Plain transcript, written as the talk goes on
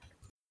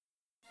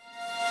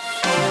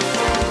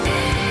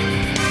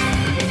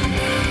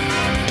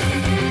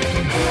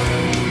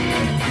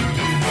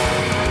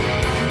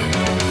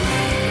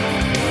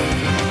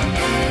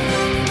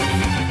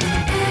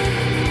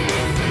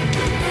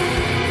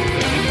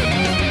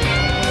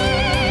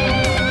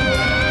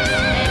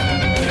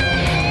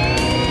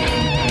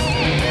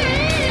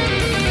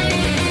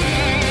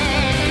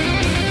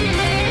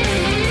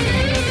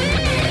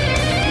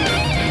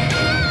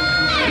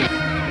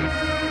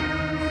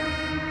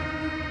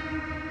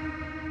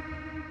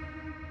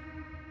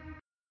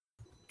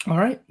All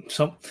right.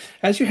 So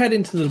as you head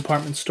into the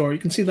department store, you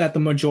can see that the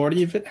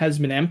majority of it has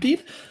been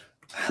emptied,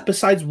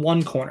 besides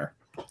one corner.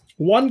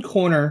 One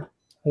corner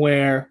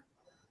where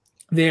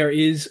there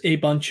is a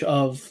bunch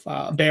of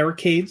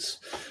barricades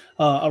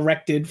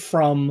erected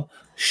from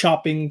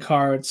shopping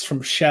carts,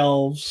 from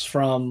shelves,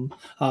 from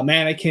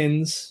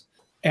mannequins,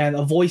 and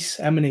a voice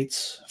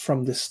emanates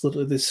from this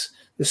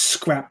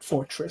scrap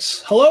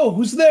fortress. Hello,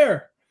 who's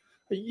there?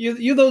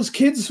 You those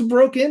kids who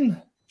broke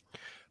in?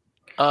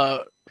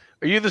 Are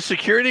you the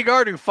security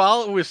guard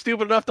who was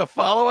stupid enough to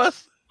follow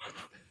us?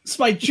 It's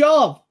my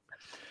job.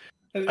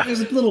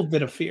 There's a little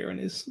bit of fear in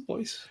his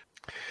voice.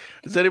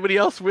 Is anybody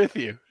else with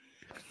you?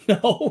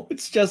 No,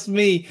 it's just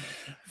me.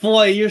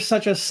 Boy, you're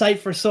such a sight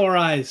for sore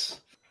eyes.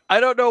 I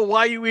don't know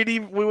why you would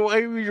even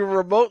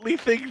remotely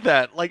think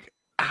that. Like,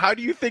 how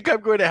do you think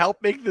I'm going to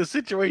help make the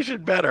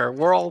situation better?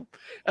 We're all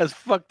as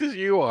fucked as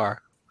you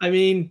are. I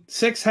mean,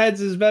 6 heads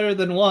is better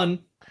than 1.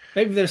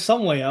 Maybe there's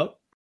some way out.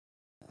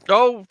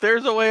 Oh,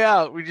 there's a way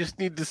out. We just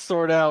need to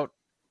sort out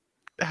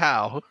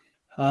how.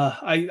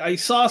 I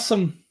saw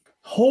some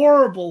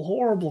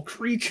horrible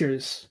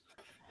creatures,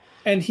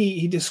 and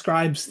he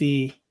describes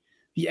the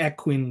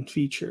equine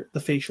feature, the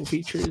facial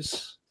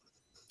features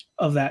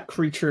of that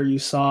creature you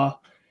saw,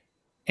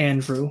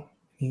 Andrew.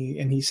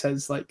 He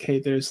says like, hey,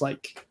 there's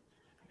like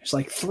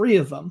 3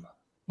 of them.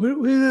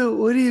 What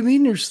do you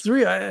mean? There's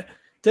 3?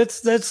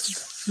 That's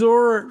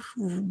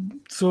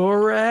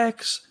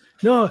thorax.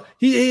 No,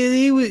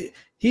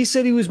 he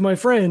said he was my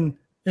friend,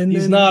 and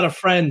he's not a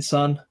friend,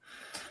 son.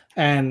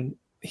 And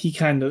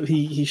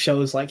he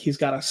shows like he's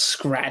got a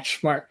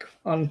scratch mark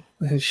on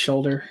his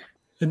shoulder.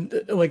 And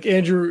like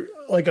Andrew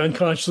like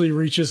unconsciously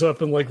reaches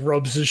up and like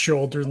rubs his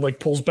shoulder and like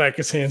pulls back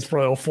his hands,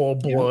 probably all full of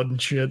blood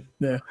and shit.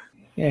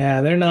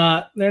 Yeah, they're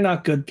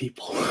not good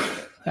people.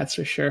 That's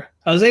for sure.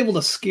 I was able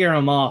to scare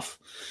them off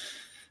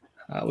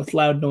with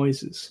loud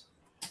noises.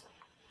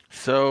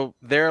 So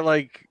they're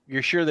like,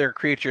 you're sure they're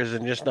creatures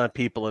and just not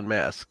people in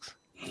masks?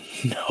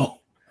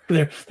 No,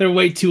 they're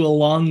way too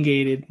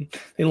elongated.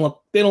 They don't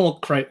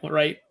look quite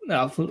right.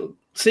 Now,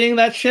 seeing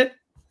that shit,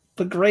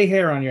 put gray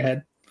hair on your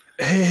head.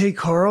 Hey,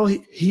 Carl,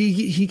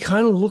 he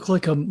kind of looked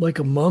like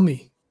a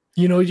mummy.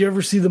 You know, you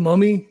ever see The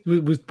Mummy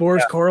with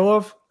Boris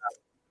Karloff?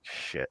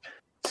 Shit.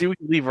 See, we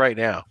can leave right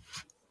now.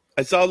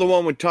 I saw the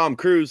one with Tom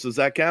Cruise. Does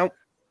that count?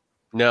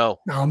 No.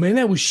 Oh man,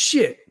 that was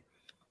shit.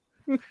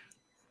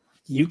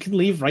 You can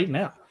leave right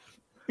now.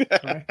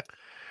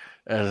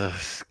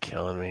 It's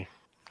killing me.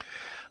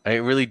 I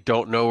really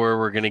don't know where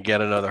we're going to get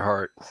another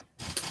heart.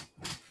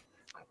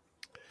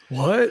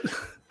 What?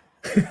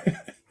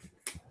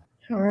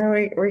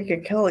 Or we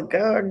could kill a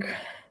gug.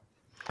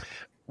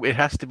 It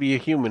has to be a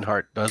human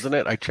heart, doesn't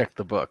it? I checked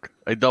the book.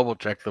 I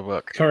double-checked the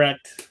book.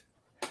 Correct.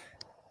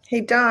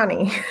 Hey,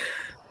 Donnie.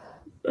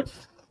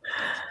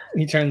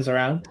 He turns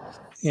around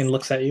and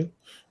looks at you.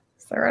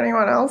 Is there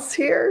anyone else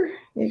here?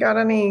 You got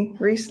any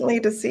recently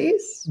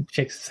deceased? He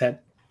shakes his head.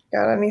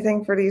 Got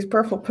anything for these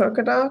purple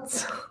polka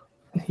dots?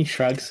 He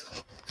shrugs.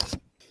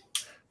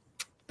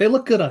 They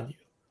look good on you.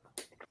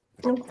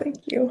 Oh, thank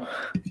you.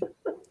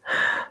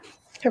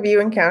 Have you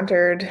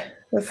encountered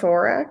the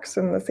thorax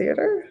in the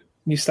theater?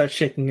 He starts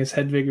shaking his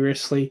head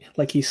vigorously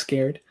like he's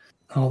scared.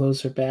 Oh,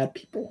 those are bad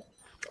people.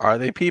 Are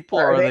they people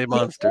or are they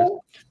monsters?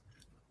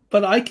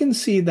 But I can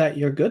see that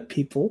you're good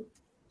people.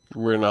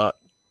 We're not.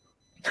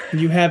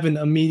 You haven't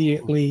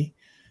immediately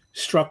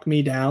struck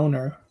me down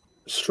or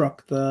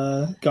struck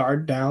the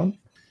guard down.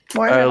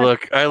 I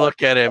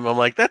look at him. I'm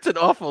like, that's an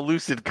awful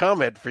lucid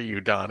comment for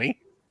you, Donnie.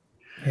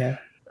 Yeah.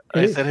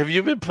 I said, have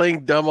you been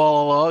playing dumb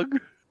all along?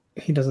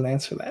 He doesn't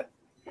answer that.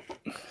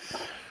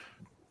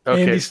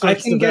 Okay. I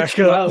can get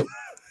you out.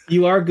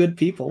 You are good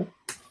people.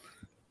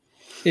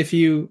 If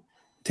you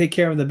take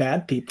care of the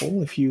bad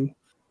people, if you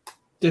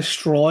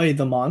destroy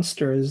the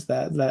monsters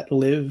that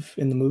live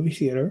in the movie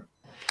theater.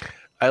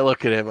 I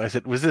look at him. I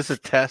said, was this a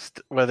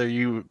test whether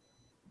you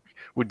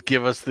would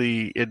give us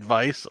the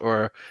advice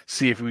or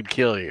see if we'd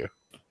kill you?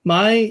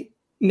 My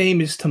name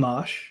is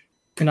Tamash,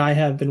 and I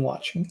have been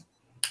watching.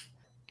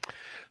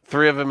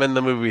 3 of them in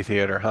the movie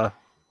theater, huh?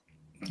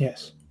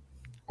 Yes.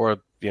 Or,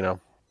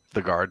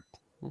 the guard.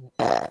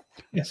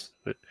 Yes.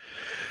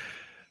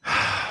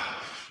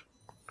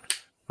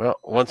 Well,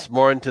 once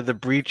more into the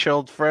breach,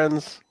 old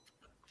friends.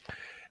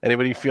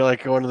 Anybody feel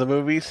like going to the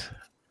movies?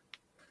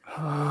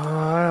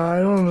 I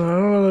don't know. I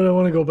don't know that I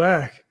want to go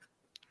back.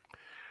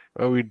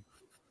 Well, we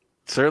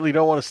certainly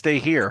don't want to stay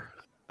here.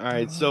 All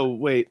right, so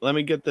wait, let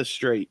me get this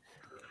straight.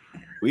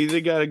 We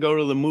either got to go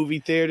to the movie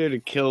theater to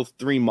kill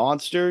 3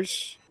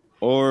 monsters,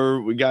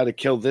 or we got to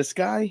kill this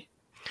guy?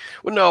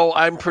 Well, no,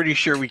 I'm pretty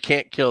sure we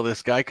can't kill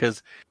this guy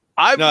because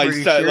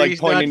pretty sure like he's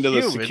pointing not to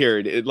human. the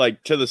security,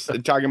 like to the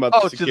talking about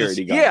the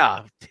security guy.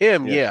 Yeah,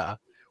 him, yeah,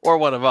 or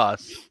one of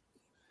us,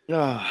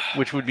 Ah,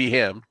 which would be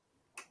him.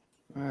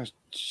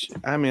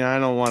 I mean, I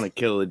don't want to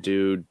kill a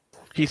dude.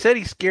 He said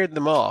he scared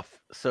them off,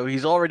 so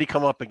he's already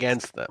come up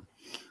against them.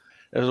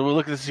 As we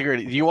look at the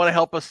security, do you want to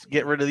help us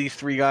get rid of these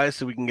 3 guys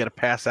so we can get a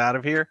pass out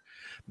of here?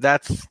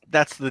 That's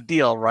the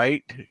deal,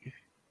 right?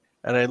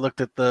 and I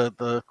looked at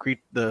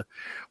the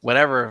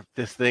whatever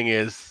this thing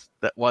is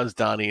that was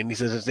Donnie, and he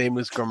says his name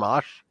was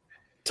Gramash.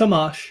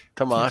 Tamash.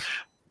 Tamash.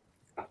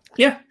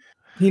 Yeah,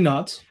 he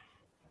nods.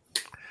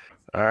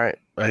 All right.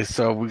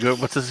 So we go.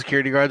 What's the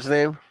security guard's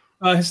name?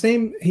 His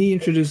name, he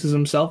introduces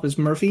himself as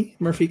Murphy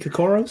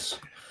Kokoros.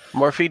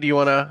 Morphe, do you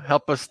want to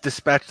help us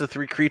dispatch the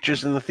 3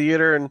 creatures in the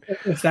theater? And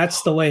if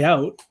that's the way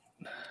out,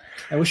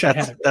 I wish I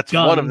had a that's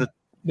gun. one of the.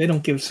 They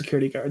don't give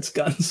security guards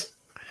guns.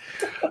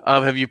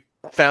 Have you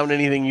found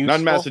anything useful? Not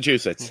in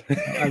Massachusetts.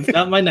 I've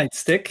got my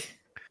nightstick.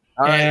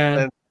 All right, and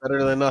then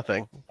better than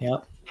nothing.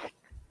 Yep.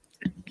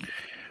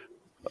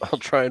 I'll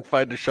try and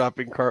find a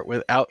shopping cart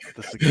without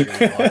the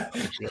security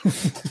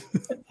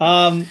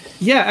lock.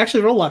 Yeah,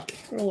 actually, roll luck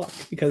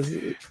because.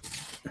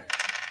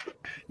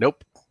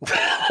 Nope.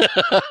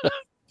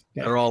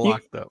 Yeah, They're all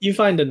locked up. You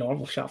find a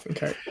normal shopping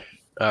cart.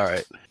 All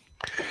right.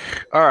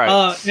 All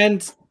right.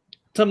 And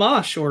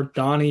Tamash or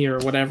Donnie or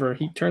whatever,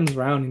 he turns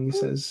around and he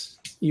says,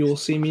 "You will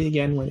see me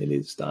again when it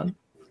is done."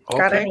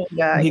 Got Okay.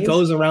 any, He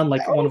goes around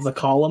like one of the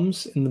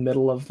columns in the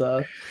middle of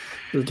the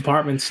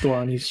department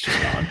store, and he's just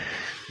gone.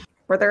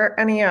 Were there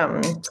any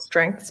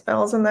strength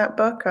spells in that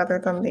book other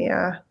than the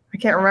I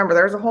can't remember.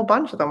 There was a whole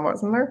bunch of them,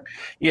 wasn't there?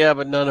 Yeah,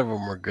 but none of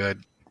them were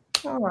good.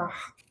 Oh,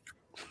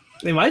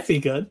 They might be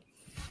good.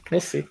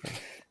 We'll see.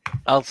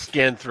 I'll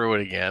scan through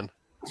it again.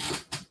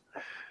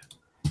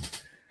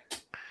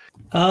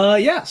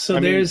 Yeah. So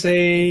there's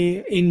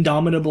a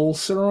indomitable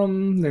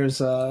serum.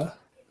 There's I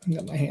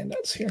got my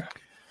handouts here.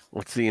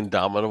 What's the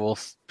indomitable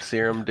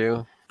serum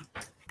do?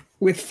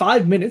 With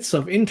 5 minutes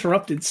of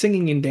interrupted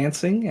singing and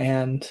dancing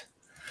and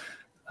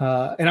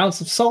an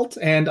ounce of salt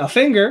and a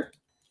finger,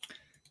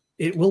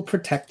 it will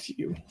protect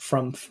you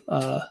from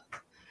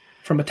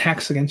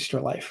attacks against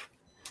your life.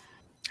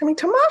 I mean,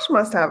 Tamash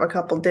must have a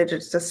couple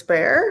digits to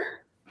spare.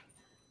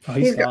 Oh,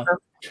 he's gone.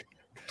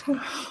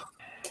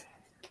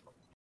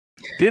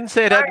 Didn't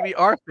say it had to be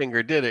our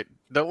finger, did it?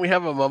 Don't we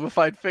have a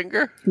mummified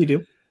finger? You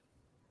do.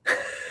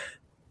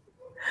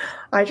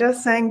 I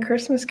just sang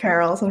Christmas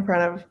carols in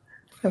front of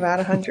about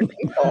 100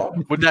 people.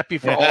 Would that be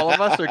for all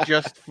of us or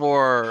just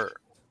for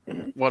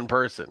one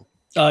person?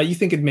 You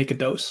think it'd make a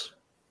dose?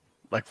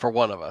 Like for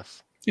one of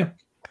us? Yeah.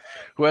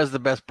 Who has the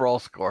best brawl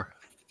score?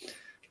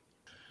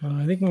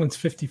 I think mine's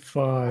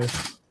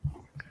 55.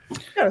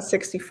 Got a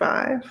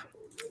 65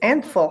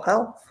 and full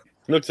health.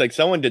 Looks like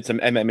someone did some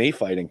MMA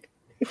fighting.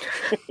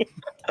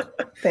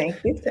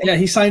 Thank you. Yeah,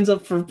 he signs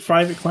up for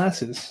private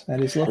classes at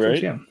his local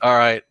gym. All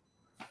right.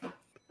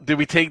 Do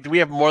we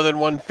have more than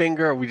one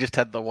finger, or we just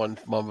had the one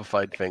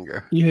mummified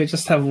finger? You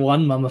just have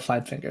one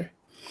mummified finger.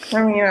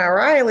 I mean,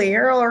 Riley,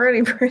 you're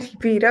already pretty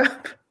beat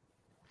up.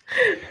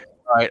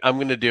 All right, I'm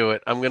going to do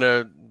it. I'm going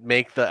to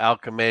make the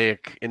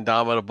alchemic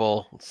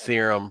indomitable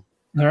serum.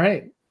 All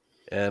right.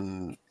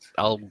 And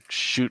I'll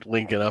shoot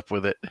Lincoln up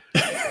with it.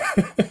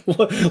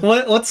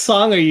 What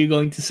song are you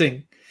going to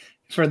sing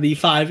for the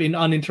 5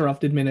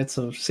 uninterrupted minutes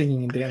of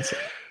singing and dancing?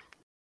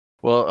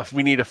 Well, if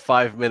we need a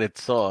 5-minute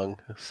song,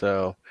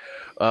 so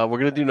we're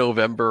gonna do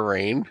November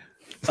Rain.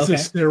 Okay.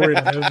 Stairway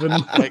to Heaven.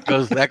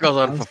 That goes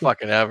on for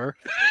fucking ever.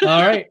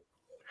 All right.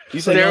 You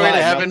said Stairway to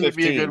live, Heaven not would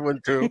be a 15. good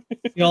one too.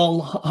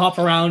 You'll hop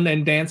around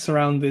and dance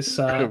around this.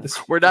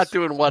 We're not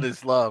doing What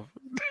Is Love.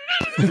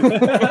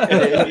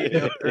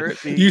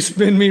 You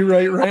spin me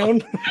right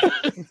round.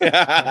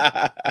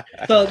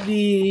 So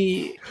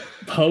the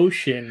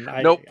potion.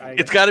 Nope.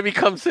 It's got to be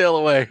Come Sail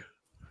Away.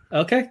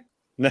 Okay.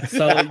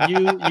 So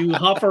you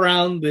hop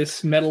around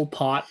this metal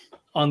pot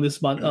on this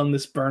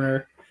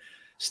burner,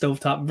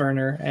 stovetop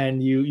burner,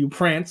 and you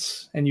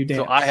prance and you dance.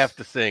 So I have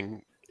to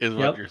sing, is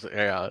what Yep. you're saying.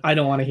 Yeah, I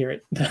don't want to hear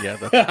it. yeah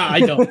that's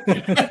I don't.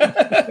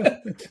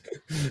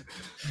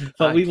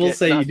 But we will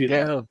say you do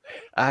that.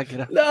 I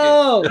get up.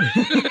 No.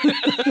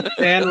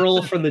 And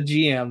roll for the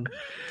GM.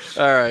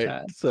 All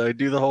right. So I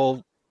do the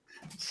whole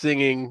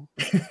singing.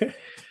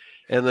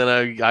 And then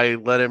I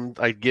let him.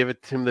 I give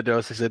it to him the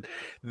dose. I said,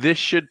 "This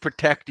should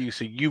protect you.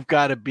 So you've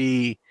got to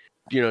be,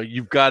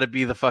 you've got to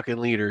be the fucking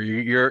leader.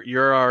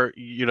 You're our.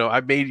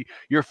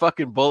 You're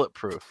fucking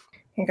bulletproof."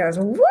 He goes,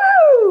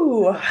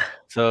 "Woo!"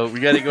 So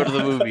we got to go to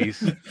the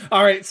movies.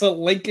 All right. So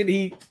Lincoln,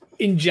 he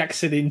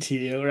injects it into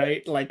you,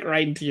 right? Like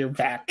right into your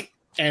back,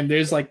 and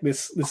there's like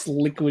this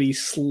liquidy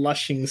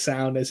slushing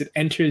sound as it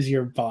enters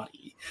your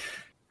body.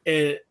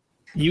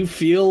 You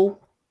feel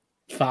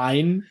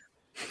fine.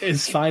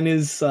 As fine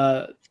as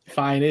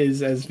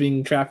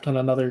being trapped on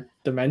another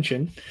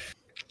dimension.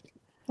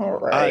 All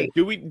right.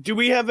 Do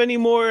we have any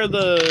more of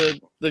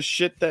the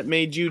shit that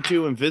made you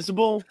two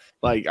invisible?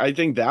 Like, I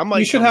think that might.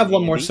 You should come have in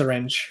one more handy.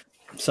 syringe.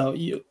 So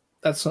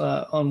that's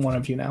on one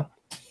of you now.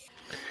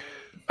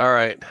 All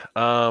right.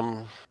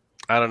 I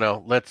don't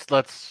know.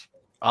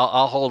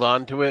 I'll hold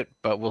on to it,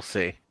 but we'll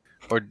see.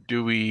 Or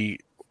do we?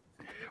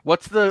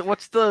 What's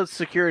the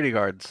security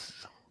guard's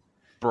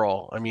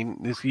brawl? I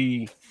mean, is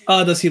he?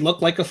 Does he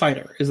look like a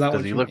fighter? Is that Does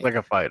what he you look mean? like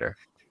a fighter?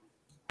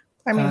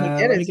 I mean, he let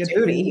did me his get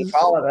duty. He his-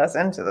 followed us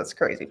into this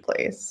crazy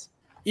place.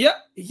 Yeah,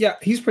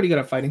 he's pretty good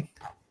at fighting.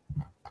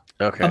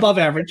 Okay. Above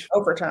average.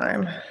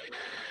 Overtime.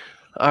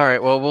 All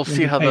right. Well, we'll When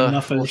see you how pay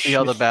enough of we'll this see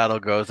how the shit. battle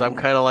goes. I'm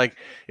kind of like,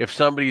 if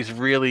somebody's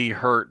really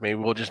hurt, maybe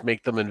we'll just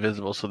make them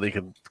invisible so they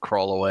can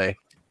crawl away.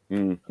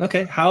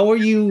 Okay, how are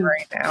you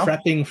Right now.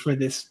 prepping for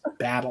this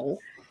battle?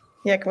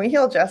 Yeah, can we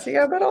heal Jesse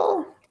up at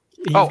all?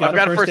 You've I've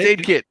got a first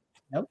aid kit.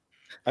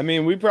 I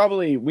mean,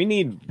 we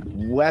need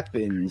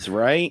weapons,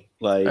 right?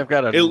 Like I've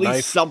got a at knife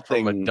least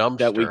something from a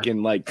that we dumpster.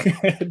 can like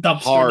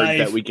Dumpster hard knife.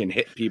 that we can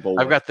hit people.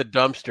 I've with. got the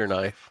dumpster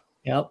knife.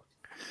 Yep.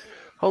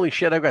 Holy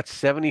shit! I've got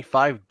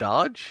 75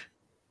 dodge.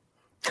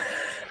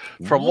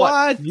 From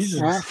what?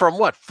 From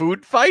what?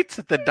 Food fights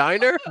at the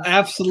diner?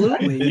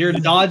 Absolutely. You're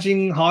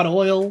dodging hot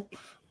oil.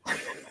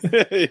 All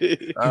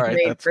right,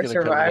 Made that's for gonna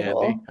come in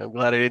survival. handy. I'm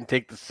glad I didn't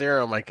take the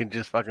serum. I can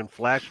just fucking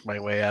flash my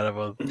way out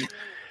of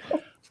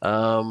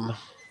them.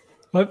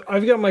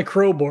 I've got my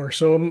crowbar,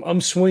 so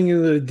I'm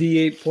swinging the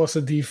D8 plus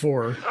a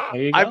D4.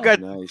 There you go. I've got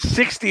Nice.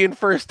 60 in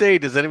first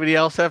aid. Does anybody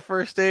else have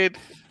first aid?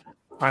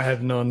 I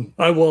have none.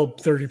 I will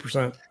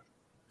 30%.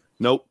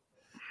 Nope.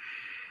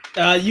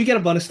 You get a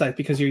bonus die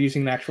because you're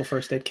using an actual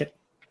first aid kit.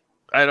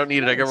 I don't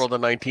need it. I got rolled a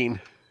 19.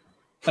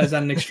 Is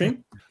that an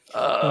extreme?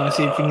 Want to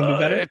see if you can do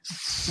better?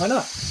 It's... Why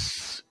not?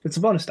 It's a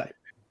bonus die.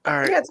 All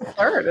right. Yeah, it's a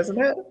third, isn't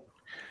it?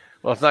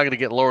 Well, it's not going to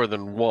get lower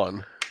than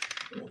 1.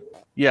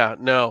 Yeah,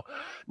 no.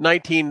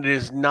 19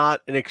 is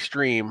not an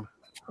extreme,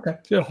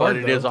 Yeah, but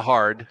it is a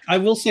hard. I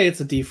will say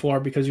it's a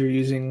D4 because you're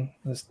using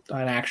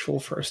an actual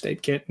first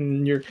aid kit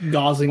and you're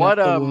gauzing What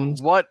up the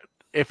wounds. what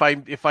if I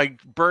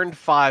burned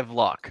 5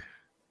 luck?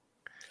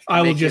 I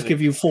will make just it-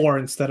 give you 4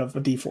 instead of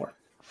a D4.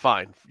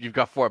 Fine. You've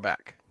got 4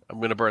 back. I'm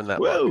going to burn that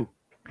luck. Whoa.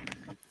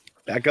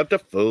 Back up to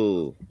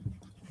full.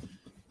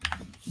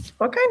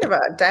 What kind of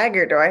a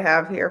dagger do I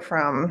have here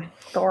from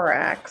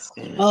Thorax?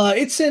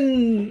 It's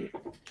an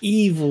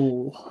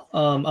evil,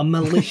 a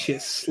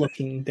malicious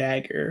looking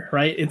dagger,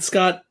 right? It's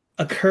got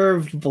a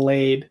curved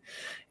blade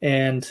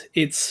and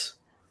its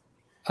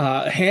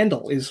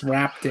handle is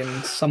wrapped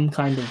in some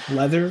kind of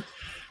leather.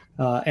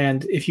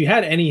 And if you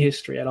had any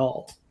history at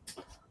all,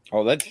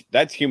 Oh,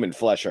 that's human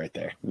flesh right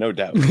there, no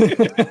doubt.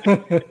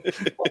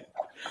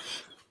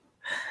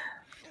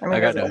 I mean, I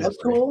got does it no look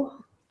history.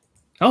 cool?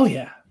 oh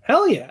yeah,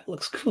 hell yeah, it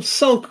looks cool,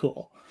 so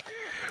cool.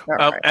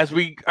 All right. As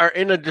we are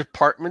in a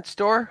department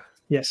store,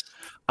 Yes,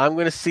 I'm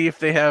going to see if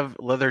they have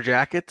leather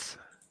jackets.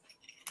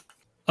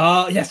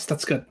 yes,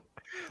 that's good.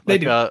 They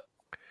do.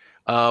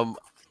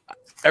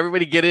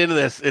 Everybody get into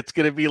this. It's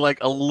going to be like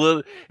a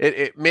little.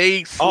 It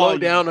may slow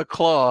down a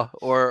claw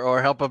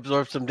or help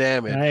absorb some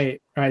damage.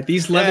 Right.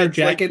 These leather it's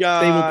like, jackets,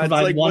 they will it's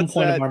provide like, 1 what's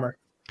point of that? armor.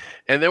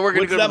 And then we're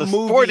going to What's go to that the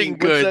movie? sporting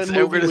What's that goods, and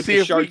we're movie going to with see the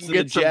if we sharks can and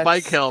the get some jets?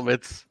 bike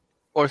helmets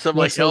or some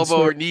like West Side elbow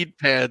or Story. knee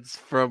pads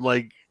from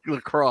like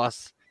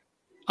lacrosse.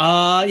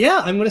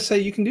 Yeah, I'm gonna say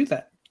you can do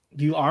that.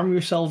 You arm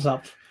yourselves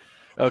up.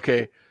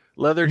 Okay,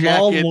 leather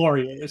Mall jacket.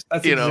 warriors.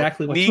 That's You know,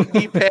 exactly what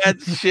knee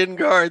pads, shin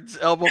guards,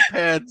 elbow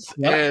pads,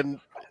 Yep. and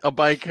a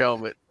bike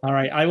helmet. All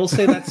right, I will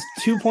say that's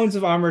 2 points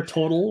of armor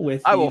total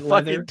with I the will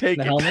leather, fucking take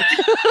the it. helmet.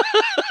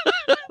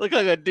 Look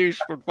like a douche,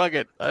 but fuck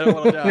it. I don't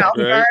want to die. Mouth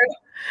Right. guard?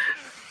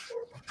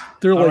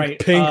 They're All like right,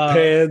 pink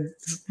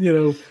pads,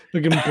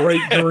 looking bright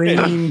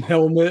green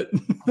helmet.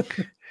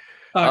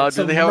 All right, Do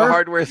so they have a Murph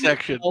hardware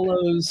section?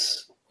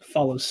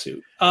 follows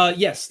suit.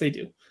 Yes, they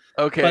do.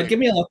 Okay. But give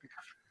me a luck.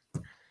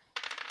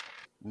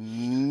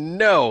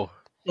 No.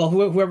 Well,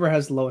 whoever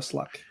has the lowest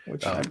luck,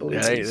 which I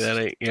believe that is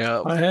ain't,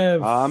 yeah. I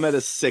have I'm at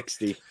a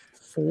 60.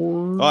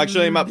 40, Oh,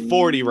 actually, I'm at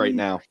 40 right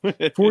now.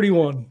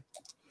 41.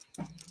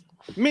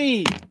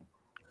 Me.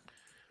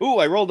 Ooh,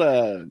 I rolled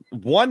a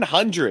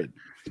 100.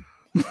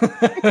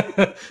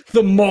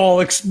 The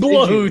mall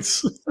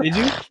explodes. Did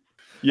you?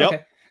 Yep.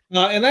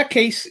 Okay. In that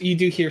case, you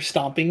do hear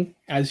stomping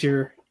as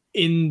you're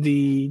in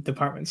the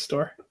department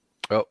store,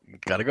 Oh,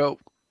 gotta go.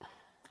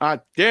 Ah,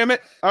 damn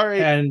it. All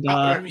right.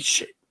 and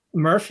Shit.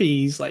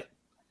 Murphy's like,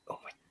 "Oh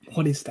my,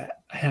 what is that?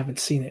 I haven't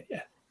seen it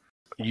yet."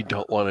 You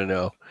don't want to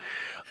know.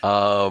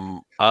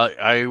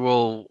 I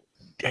will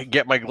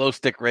get my glow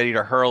stick ready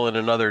to hurl in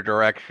another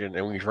direction,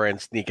 and we try and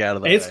sneak out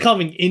of the It's way.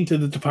 coming into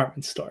the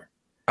department store.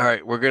 All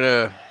right, we're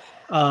gonna.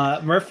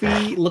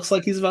 Murphy looks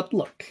like he's about to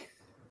look.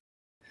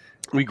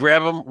 We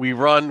grab him, we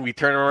run, we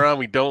turn around,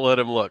 we don't let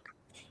him look.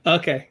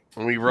 Okay.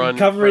 And we run.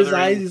 Cover his further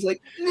in. eyes. He's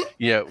like,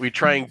 Yeah, we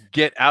try and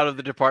get out of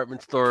the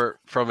department store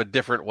from a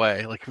different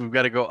way. Like we've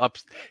got to go up.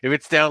 If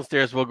it's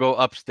downstairs, we'll go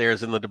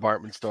upstairs in the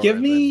department store. give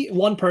and me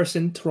one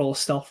person to roll a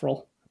stealth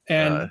roll.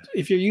 And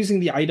if you're using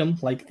the item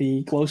like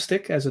the glow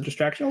stick as a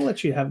distraction, I'll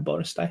let you have a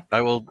bonus die. then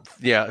I will.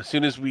 Yeah, as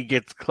soon as we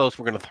get close,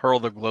 we're going to hurl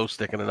the glow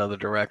stick in another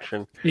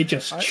direction. It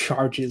just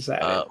charges at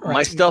it. My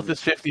right? stealth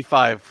is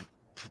 55.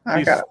 I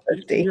Please, got a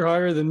 50. You're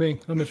higher than me.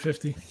 I'm at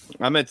 50.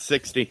 I'm at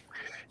 60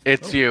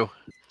 it's you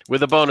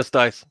with a bonus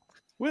dice.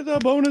 with a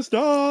bonus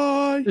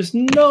die. There's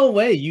no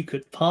way you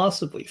could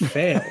possibly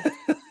fail.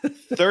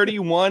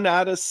 31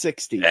 out of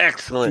 60.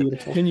 Excellent.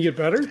 Beautiful. Can you get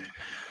better?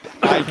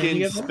 I Can you can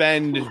get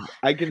spend.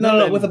 I can No,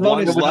 spend with a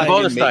one bonus With die. the luck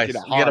bonus and make dice, it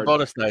you get a hard.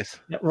 bonus dice.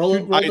 Yeah, roll the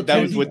That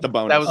 10. was with the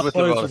bonus. That was with the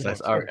Oh, it's bonus with dice.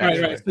 the All right. Right,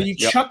 excellent. right. So you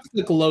Yep. chuck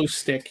the glow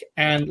stick,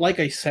 and like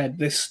I said,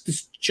 this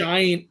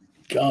giant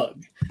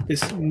gug.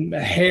 This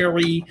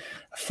hairy,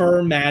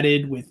 fur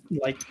matted with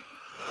like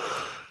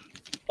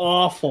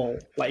awful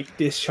like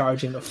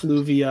discharging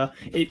effluvia.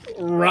 It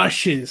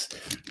rushes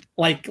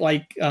like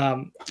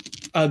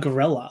a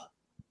gorilla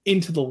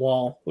into the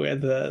wall where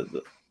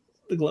the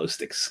glow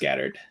sticks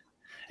scattered,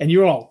 and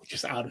you're all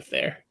just out of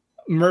there.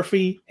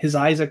 Murphy, his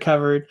eyes are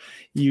covered.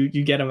 You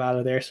get him out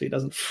of there so he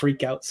doesn't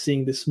freak out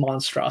seeing this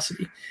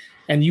monstrosity,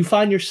 and you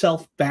find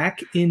yourself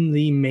back in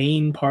the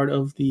main part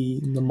of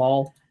the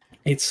mall.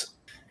 It's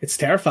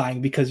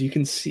terrifying because you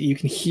can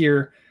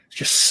hear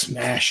just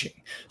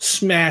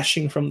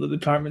smashing from the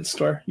department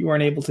store. You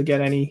weren't able to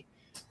get any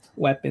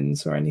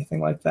weapons or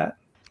anything like that.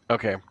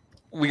 Okay,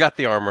 we got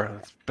the armor.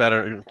 It's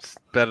better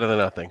than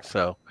nothing.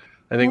 So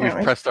I think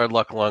we've pressed our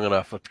luck long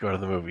enough. Let's go to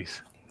the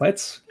movies.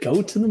 Let's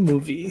go to the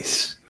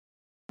movies.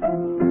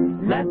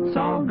 Let's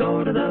all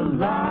go to the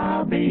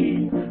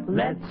lobby.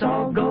 Let's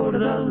all go to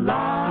the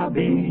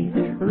lobby.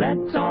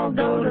 Let's all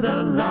go to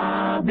the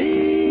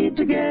lobby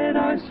to get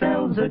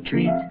ourselves a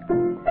treat.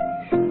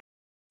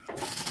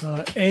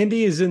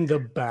 Andy is in the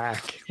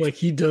back. Like,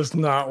 he does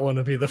not want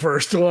to be the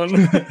first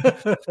one.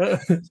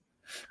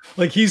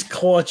 Like, he's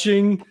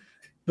clutching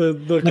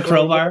the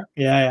crowbar.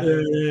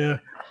 Yeah.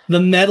 The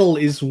metal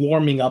is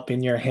warming up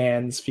in your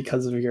hands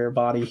because of your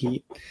body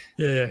heat.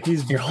 Yeah,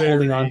 you're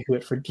holding on to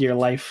it for dear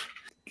life.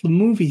 The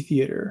movie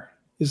theater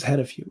is ahead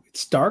of you.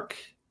 It's dark.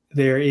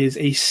 There is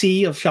a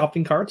sea of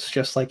shopping carts,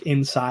 just like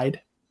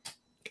inside.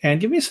 And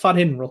give me a spot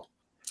hidden roll.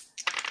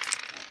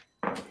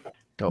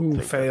 Don't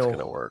think that's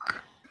gonna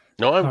work.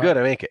 No, I'm good.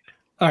 I make it.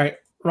 All right,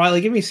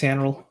 Riley, give me a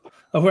sand roll.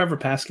 Oh, whoever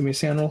passed, give me a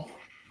sand roll.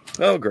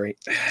 Oh, great.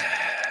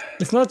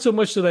 It's not so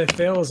much that I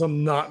fail as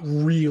I'm not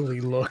really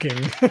looking.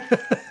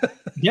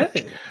 Yeah.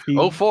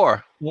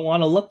 04. You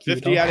want to look.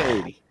 50 out of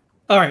 80.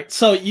 All right,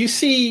 so you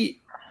see,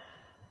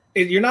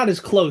 you're not as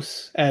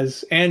close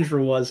as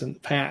Andrew was in the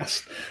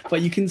past,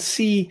 but you can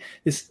see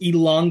this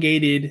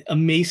elongated,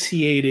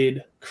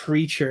 emaciated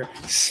creature,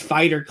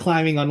 spider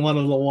climbing on one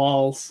of the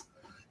walls.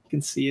 You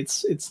can see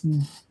its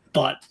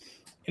butt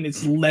and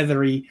its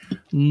leathery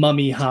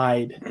mummy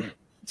hide.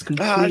 It's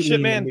completely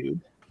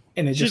nude,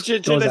 and it just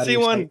goes out I of see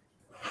your one? sight.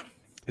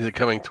 Is it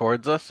coming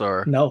towards us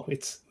or No?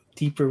 It's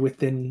deeper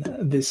within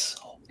this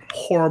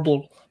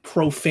horrible,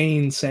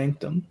 profane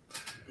sanctum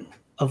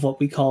of what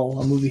we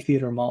call a movie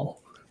theater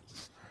mall.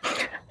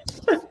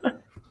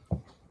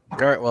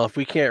 All right, well, if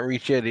we can't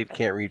reach it, it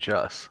can't reach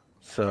us.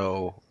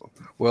 So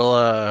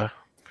we'll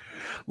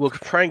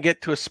try and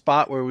get to a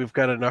spot where we've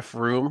got enough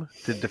room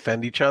to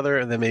defend each other,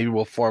 and then maybe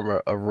we'll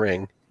form a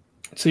ring.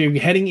 So you're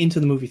heading into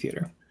the movie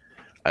theater.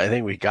 I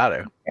think we got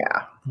to.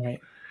 Yeah. Right.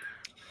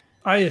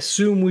 I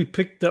assume we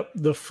picked up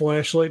the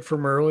flashlight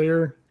from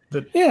earlier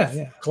that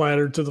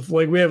clattered to the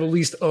like. We have at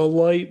least a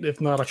light, if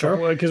not a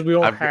couple, because we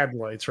all had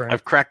lights, right?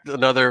 I've cracked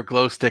another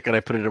glow stick and I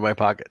put it in my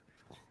pocket.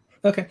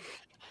 Okay.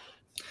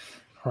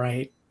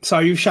 Right. So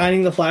are you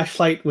shining the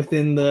flashlight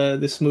within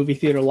this movie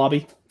theater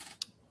lobby?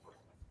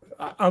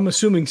 I'm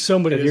assuming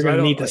somebody you're going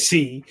to need to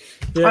see.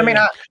 Yeah. I mean,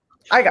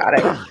 I got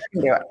it. I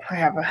can do it. I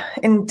have an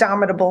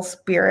indomitable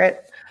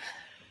spirit.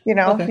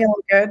 Feeling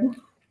good.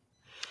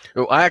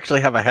 Oh, I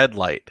actually have a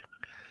headlight.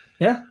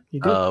 Yeah, you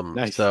do.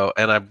 Nice. So,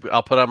 and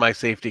I'll put on my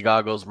safety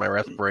goggles, my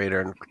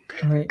respirator, and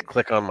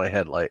click on my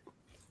headlight,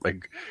 my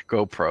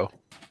GoPro.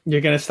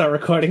 You're going to start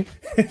recording?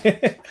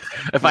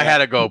 If I had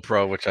a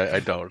GoPro, which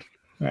I don't.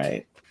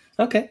 Right.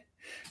 Okay.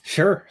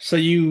 Sure. So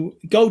you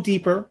go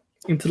deeper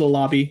into the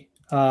lobby.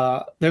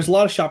 There's a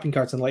lot of shopping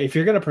carts in the way. If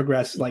you're going to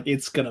progress,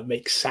 it's going to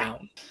make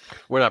sound.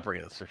 We're not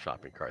bringing this to a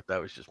shopping cart. That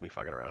was just me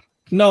fucking around.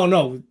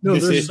 No.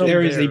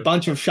 There is a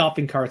bunch of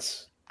shopping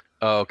carts.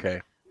 Oh,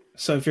 okay.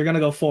 So if you're going to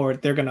go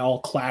forward, they're going to all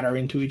clatter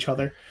into each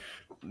other.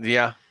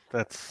 Yeah,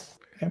 that's...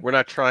 Okay.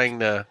 We're trying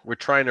to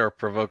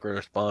provoke a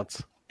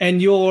response.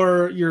 And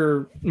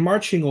your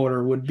marching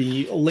order would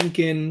be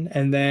Lincoln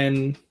and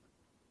then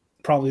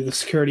probably the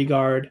security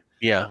guard.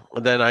 Yeah,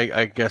 then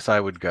I guess I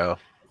would go.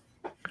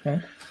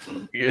 Okay.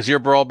 Is your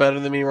brawl better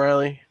than me,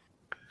 Riley?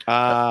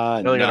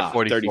 I only got a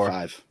 44.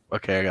 35.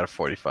 Okay, I got a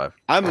 45.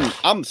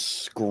 I'm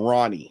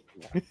scrawny.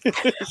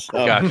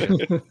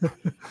 Gotcha.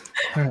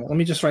 All right, let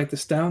me just write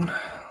this down.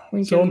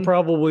 Lincoln. So I'm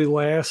probably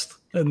last,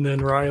 and then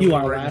Riley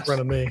right in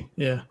front of me.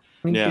 Yeah.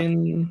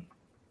 Lincoln,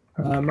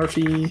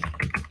 Murphy.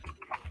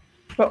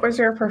 What was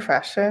your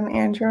profession,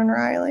 Andrew and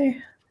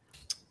Riley?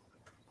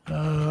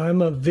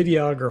 I'm a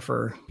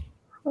videographer.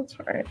 That's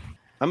right.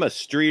 I'm a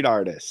street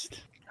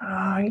artist.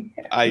 Oh,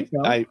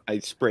 yeah. I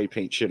spray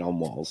paint shit on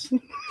walls.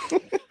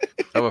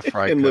 I'm a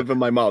fry and cook. live in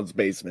my mom's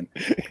basement.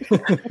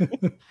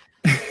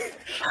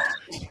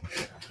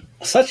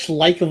 Such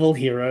likable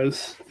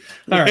heroes.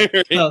 All right.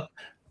 So,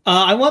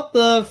 I want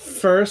the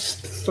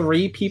first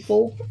three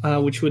people,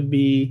 which would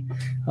be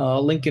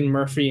Lincoln,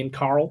 Murphy, and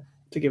Carl,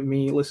 to give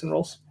me listen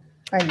rolls.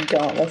 I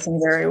don't listen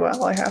very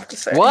well, I have to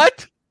say.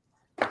 What?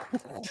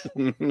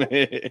 I've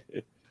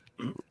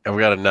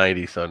got a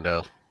 90, so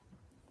no.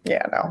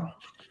 Yeah, no.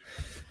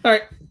 All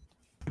right.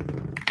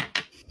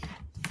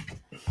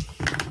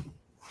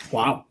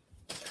 Wow.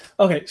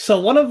 Okay, so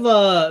one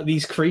of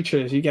these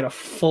creatures, you get a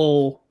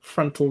full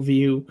frontal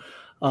view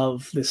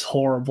of this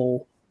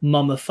horrible,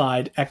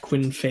 mummified,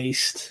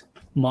 equine-faced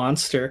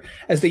monster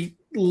as they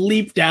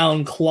leap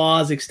down,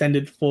 claws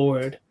extended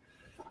forward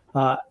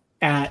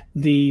at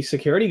the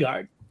security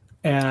guard.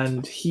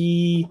 And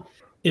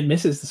it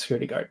misses the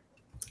security guard.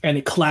 And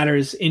it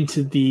clatters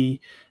into the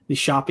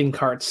shopping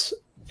carts.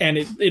 And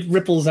it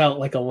ripples out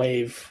like a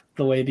wave,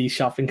 the way these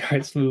shopping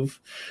carts move.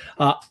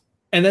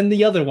 And then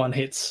the other one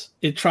hits.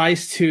 It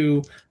tries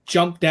to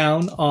jump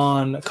down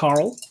on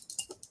Carl.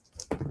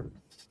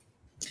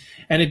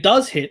 And it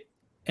does hit,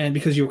 and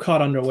because you were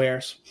caught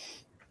unawares.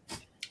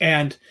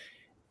 And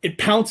it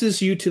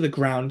pounces you to the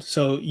ground.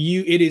 So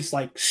it is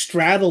like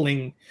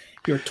straddling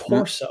your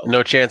torso.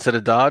 No chance at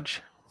a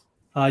dodge?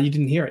 You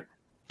didn't hear it.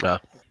 No.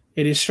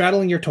 It is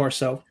straddling your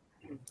torso.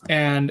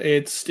 And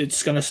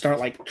it's going to start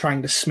like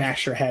trying to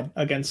smash your head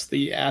against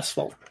the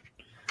asphalt.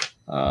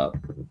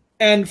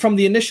 And from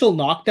the initial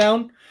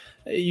knockdown,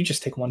 you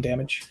just take 1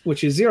 damage,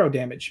 which is 0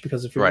 damage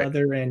because of your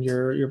leather and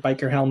your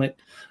biker helmet.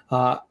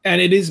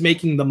 And it is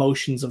making the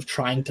motions of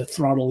trying to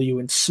throttle you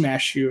and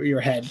smash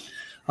your head.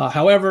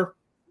 However,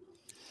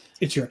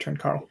 it's your turn,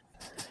 Carl.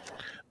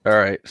 All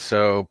right.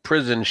 So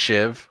prison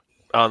shiv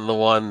on the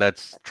one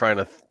that's trying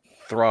to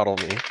throttle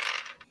me.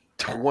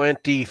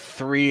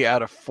 23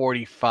 out of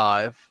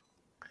 45.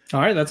 All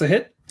right, that's a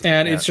hit.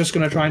 And it's just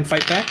going to try and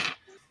fight back.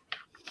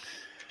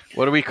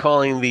 What are we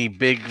calling the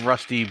big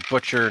rusty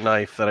butcher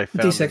knife that I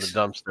found D6. in the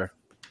dumpster?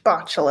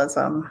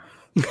 Botulism.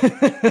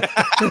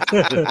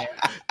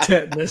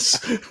 Tetanus.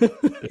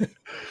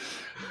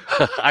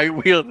 I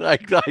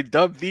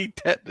dubbed the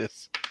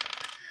tetanus.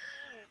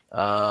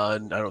 I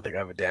don't think I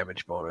have a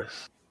damage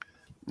bonus.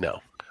 No.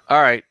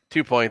 All right,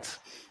 2 points.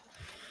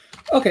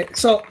 Okay,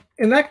 so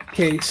in that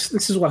case,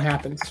 this is what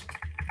happens.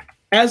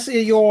 As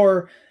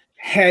your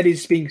head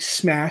is being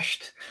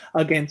smashed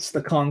against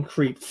the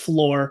concrete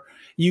floor,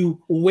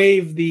 you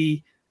wave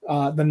the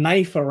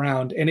knife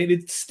around, and it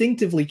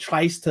instinctively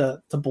tries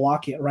to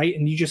block it, right?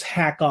 And you just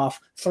hack off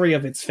 3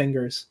 of its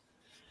fingers,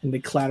 and they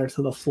clatter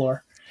to the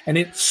floor. And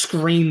it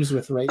screams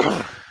with rage.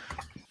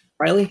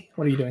 Riley,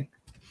 what are you doing?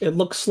 It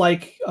looks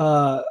like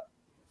Carl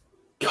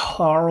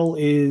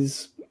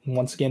is,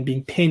 once again,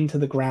 being pinned to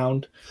the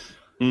ground.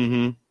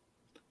 Mm-hmm.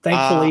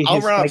 Thankfully,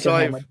 his run up,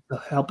 biker helmet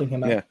helping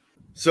him out. Yeah.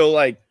 So,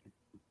 like,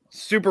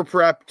 super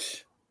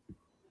prepped,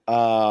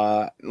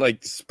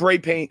 like spray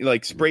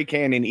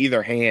can in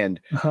either hand.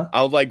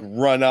 I'll like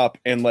run up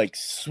and like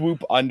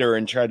swoop under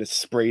and try to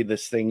spray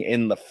this thing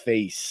in the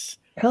face.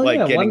 Hell like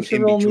yeah. getting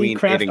in between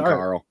it and art.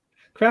 Carl.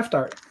 Craft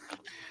art.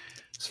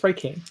 Spray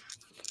can.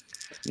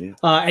 Yeah.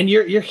 And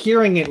you're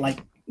hearing it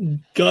like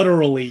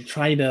gutturally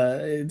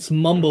it's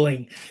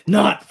mumbling,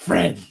 not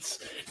friends,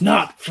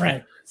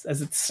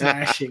 as it's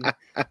smashing.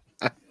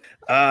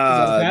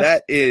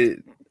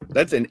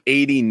 That's an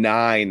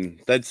 89.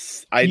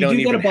 I don't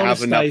even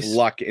have enough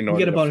luck in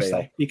order to fail. You get a bonus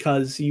die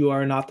because you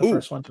are not the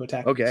first one to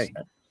attack. Okay.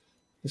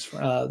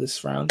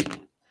 This round.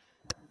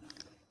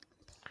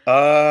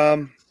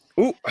 Nope.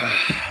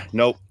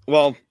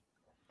 Well,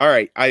 all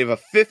right. I have a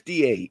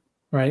 58.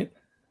 Right.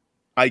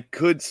 I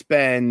could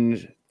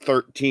spend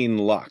 13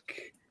 luck.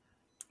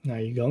 Now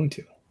you're going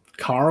to.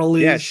 Carl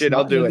is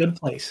I'll do in a it. good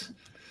place.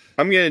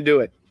 I'm going to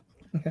do it.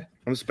 Okay.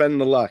 I'm spending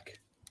the luck.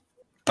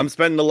 I'm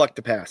spending the luck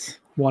to pass.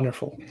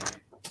 Wonderful.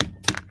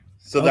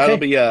 So that'll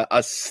be a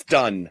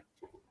stun.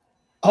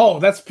 Oh,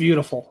 that's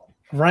beautiful.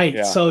 Right.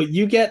 Yeah. So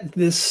you get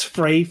this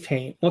spray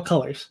paint. What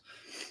colors?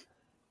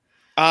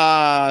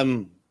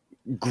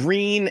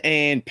 Green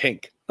and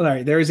pink. All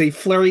right. There is a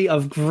flurry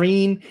of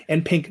green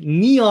and pink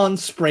neon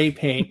spray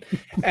paint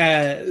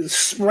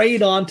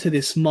sprayed onto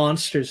this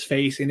monster's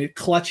face, and it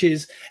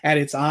clutches at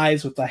its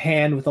eyes with a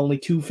hand with only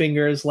 2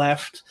 fingers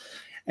left.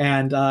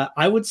 And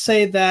I would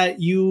say that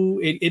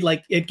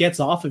it gets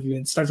off of you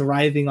and starts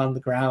writhing on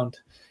the ground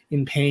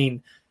in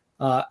pain.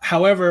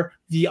 However,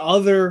 the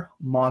other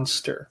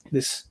monster,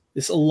 this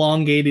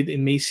elongated,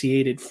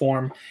 emaciated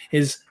form,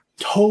 is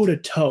toe to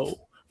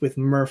toe with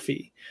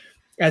Murphy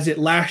as it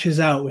lashes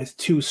out with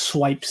 2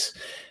 swipes.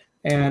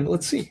 And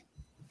let's see.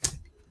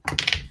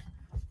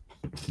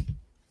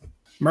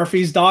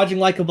 Murphy's dodging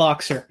like a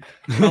boxer.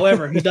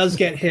 However, he does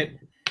get hit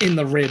in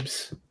the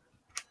ribs.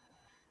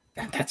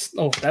 That's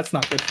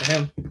not good for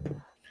him.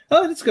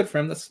 Oh, it's good for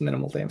him. That's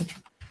minimal damage.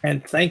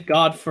 And thank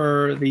God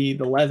for the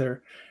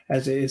leather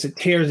as it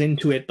tears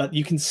into it, but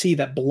you can see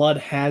that blood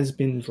has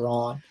been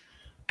drawn.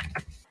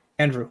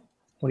 Andrew,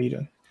 what are you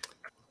doing?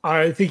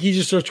 I think he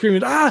just starts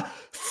screaming,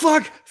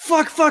 fuck,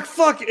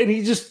 and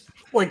he just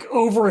like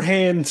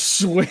overhand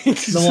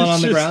swings. The one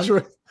on the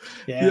ground?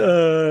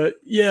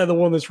 Yeah, the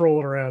one that's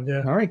rolling around,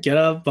 yeah. All right, get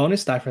a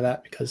bonus die for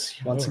that because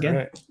once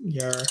again,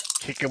 you're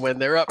kicking when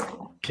they're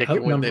up,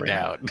 kicking when they're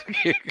down.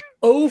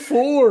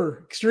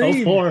 04,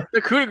 extreme. 04.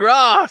 The coup de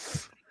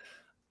grace.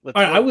 All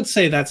right, I would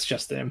say that's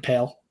just an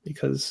impale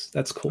because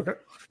that's cool. Okay.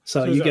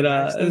 So you get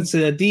it's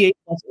a D8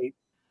 plus 8.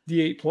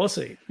 D8 plus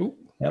 8. Ooh.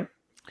 Yep.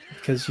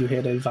 Because you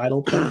hit a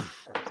vital point.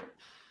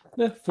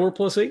 Yeah, 4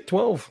 plus 8,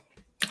 12.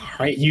 All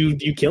right, you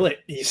kill it.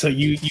 So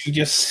you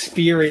just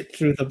spear it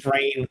through the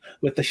brain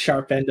with the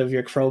sharp end of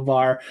your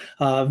crowbar.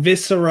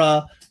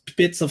 Viscera,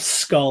 bits of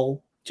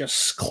skull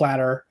just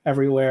clatter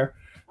everywhere.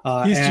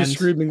 He's just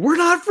screaming, "We're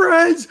not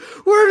friends!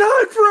 We're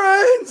not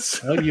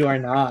friends!" No, you are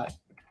not.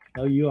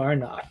 No, you are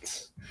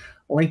not.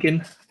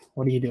 Lincoln,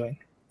 what are you doing?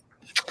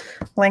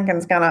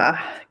 Lincoln's gonna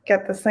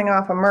get this thing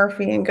off of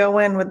Murphy and go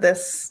in with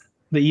this...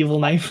 The evil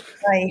knife?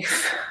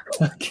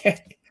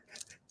 Okay.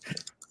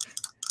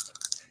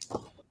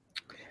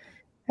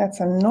 That's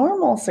a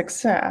normal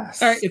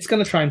success. All right, it's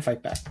going to try and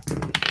fight back.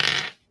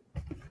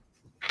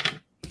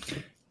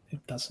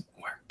 It doesn't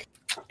work.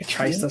 It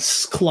tries to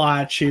claw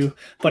at you,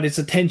 but its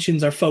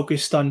attentions are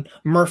focused on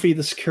Murphy,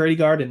 the security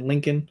guard, and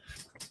Lincoln.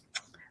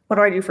 What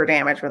do I do for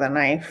damage with a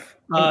knife?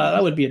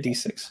 That would be a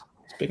D6. It's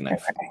a big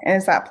knife. Okay. And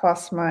is that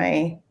plus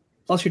my...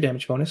 Plus your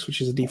damage bonus, which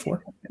is a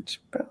D4.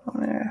 Damage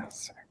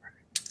bonus.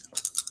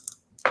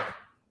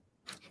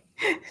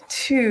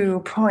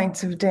 2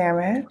 points of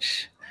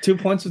damage. 2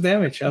 points of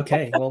damage.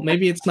 Okay. Well,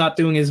 maybe it's not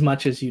doing as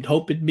much as you'd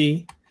hope it'd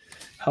be.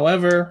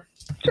 However...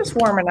 Just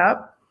warming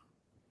up.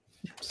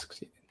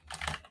 Succeeded.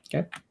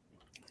 Okay.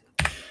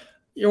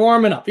 You're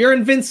warming up. You're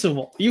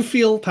invincible. You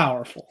feel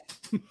powerful.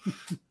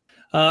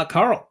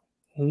 Carl,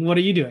 what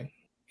are you doing?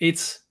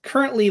 It's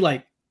currently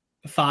like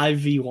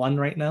 5v1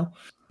 right now.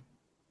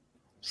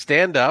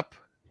 Stand up.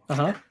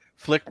 Uh-huh.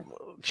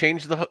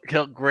 Change the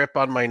grip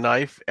on my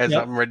knife as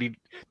I'm ready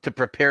to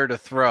prepare to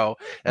throw,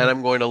 and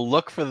I'm going to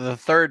look for the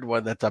third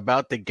one that's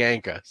about to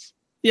gank us.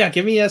 Yeah,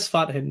 give me a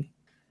spot hidden.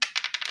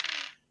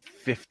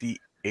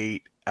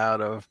 58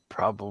 out of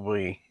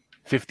probably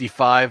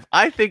 55.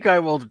 I think I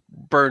will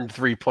burn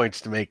 3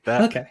 points to make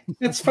that. Okay.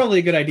 It's probably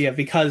a good idea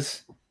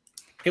because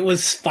it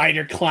was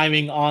spider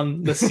climbing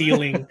on the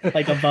ceiling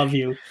like above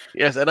you.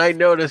 Yes, and I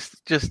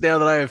noticed just now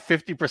that I have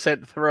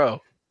 50% throw.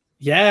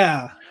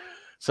 Yeah.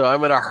 So I'm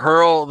going to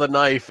hurl the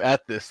knife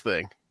at this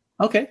thing.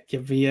 Okay,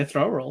 give me a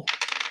throw roll.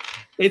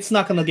 It's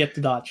not going to get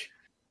to dodge.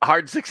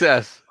 Hard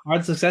success.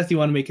 Hard success. Do you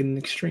want to make it an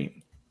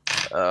extreme?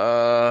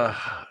 No,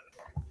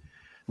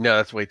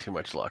 that's way too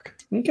much luck.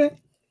 Okay.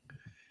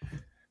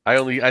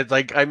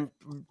 I'm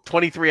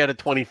 23 out of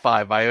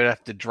 25. I would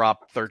have to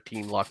drop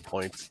 13 luck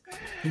points.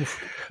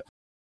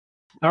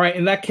 All right.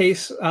 In that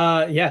case,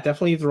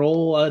 definitely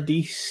roll a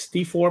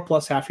D4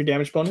 plus half your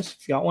damage bonus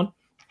if you got one.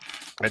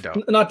 I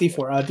don't. Not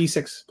D4,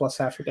 D6 plus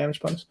half your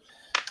damage bonus.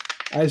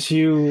 As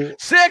you...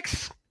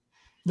 6!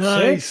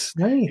 Nice.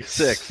 Nice.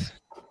 6.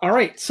 All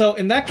right. So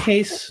in that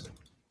case,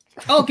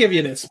 I'll give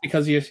you this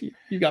because you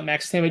got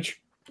max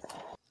damage.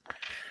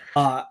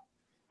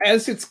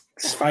 As it's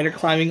spider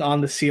climbing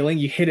on the ceiling,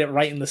 you hit it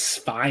right in the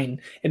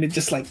spine, and it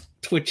just like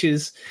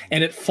twitches,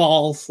 and it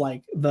falls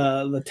like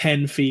the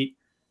 10 feet,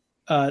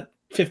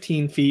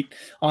 15 feet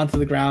onto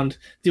the ground,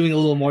 doing a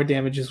little more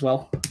damage as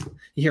well.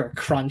 You hear a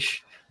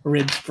crunch.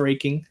 Ribs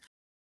breaking.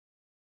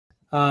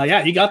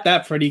 You got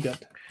that pretty good.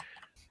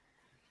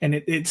 And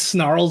it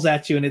snarls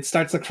at you and it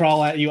starts to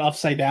crawl at you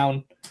upside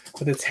down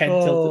with its head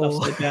tilted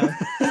upside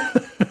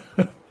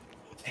down.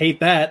 Hate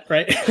that,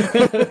 right?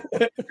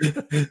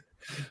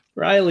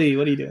 Riley,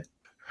 what are you doing?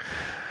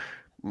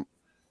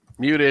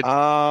 Muted.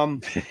 I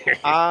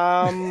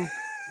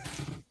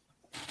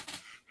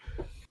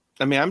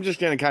mean, I'm just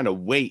gonna kind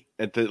of wait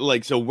at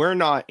the so we're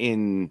not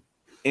in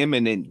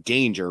imminent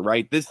danger,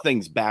 right? This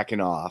thing's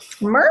backing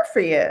off.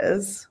 Murphy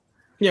is.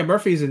 Yeah,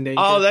 Murphy's in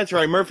danger. Oh, that's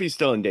right. Murphy's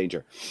still in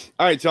danger.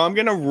 All right, so I'm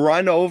gonna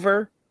run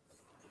over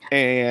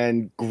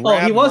and grab. Oh,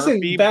 he wasn't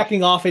Murphy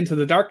backing off into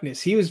the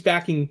darkness. He was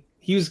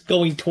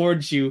going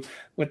towards you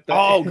with the.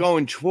 Oh,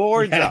 going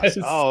towards Yes.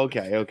 us. Oh,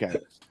 okay.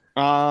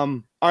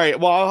 All right.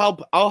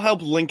 Well, I'll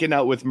help Lincoln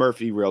out with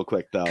Murphy real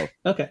quick though.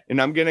 Okay.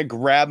 And I'm gonna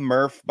grab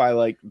Murph by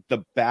like the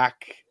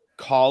back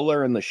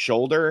collar and the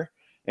shoulder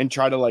and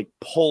try to like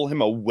pull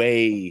him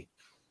away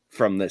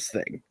from this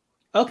thing.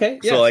 Okay.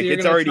 Yeah, so like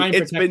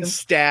it's been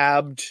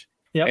stabbed.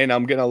 Yep. And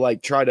I'm gonna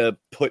like try to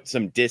put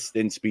some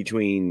distance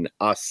between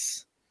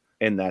us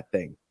and that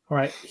thing. All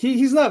right.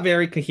 He's not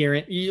very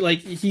coherent.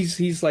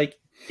 He's like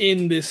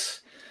in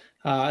this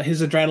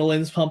his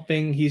adrenaline's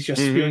pumping. He's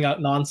just spewing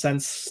out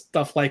nonsense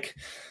stuff like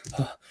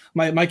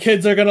my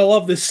kids are gonna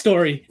love this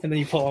story, and then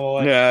you pull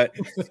him away.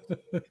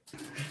 Yeah.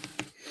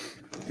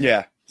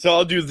 Yeah. So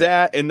I'll do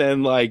that and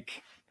then like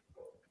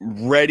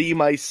ready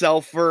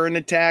myself for an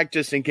attack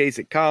just in case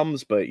it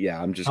comes. But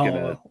yeah, I'm just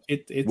gonna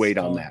wait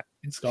on that.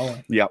 It's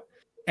going. Yep.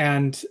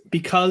 And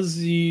because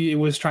it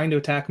was trying to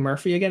attack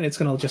Murphy again, it's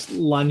gonna just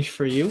lunge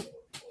for you.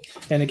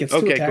 And it gets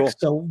two attacks. Cool.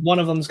 So one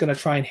of them's gonna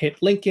try and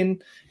hit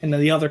Lincoln, and then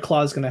the other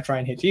claw is gonna try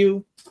and hit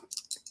you.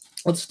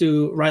 Let's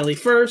do Riley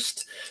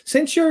first.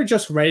 Since you're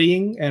just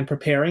readying and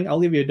preparing, I'll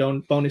give you a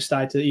bonus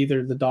die to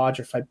either the dodge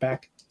or fight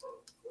back.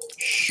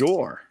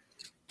 Sure.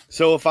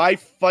 So if I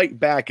fight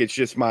back, it's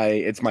just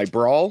my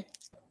brawl,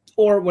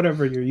 or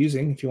whatever you're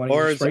using. If you want to.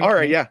 Or all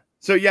right, yeah.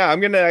 So yeah, I'm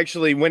gonna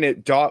actually when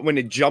it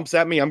jumps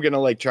at me, I'm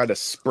gonna like try to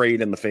spray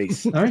it in the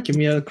face. All right, give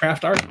me a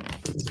craft art.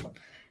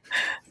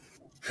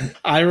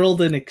 I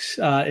rolled an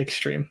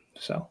extreme,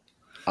 so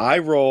I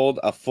rolled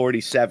a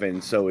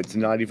 47, so it's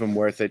not even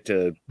worth it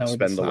to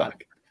spend the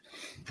luck.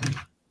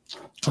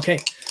 Okay.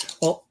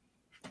 Well,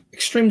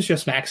 extreme's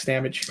just max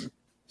damage.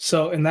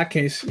 So in that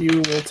case,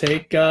 you'll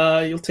take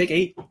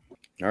 8. All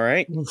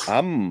right.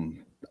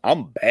 I'm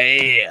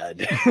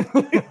bad.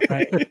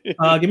 Right.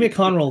 Give me a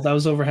con roll. That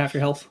was over half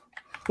your health.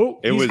 Oh,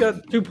 he's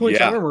got 2 points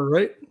of armor,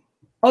 right?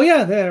 Oh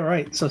yeah, there,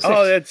 right. So 6.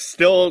 Oh, that's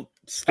still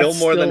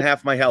more than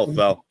half my health,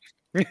 though.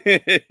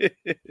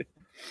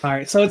 All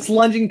right, so it's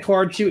lunging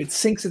towards you. It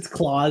sinks its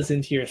claws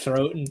into your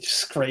throat and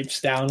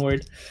scrapes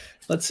downward.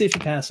 Let's see if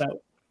you pass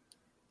out.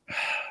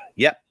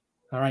 Yep.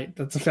 All right,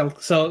 that's a fail.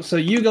 So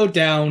you go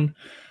down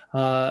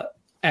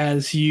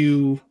as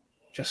you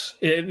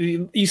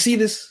you see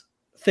this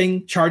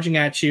thing charging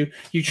at you.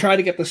 You try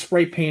to get the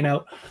spray paint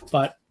out,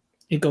 but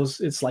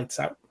it's lights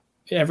out.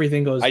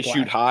 Everything goes black.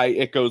 Shoot high,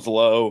 it goes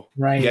low.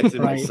 Right, gets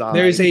in the side.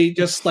 There's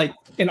just like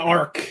an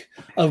arc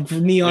of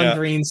neon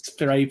green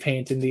spray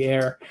paint in the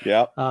air.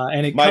 Yeah,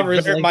 and it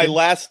covers my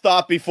last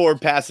thought before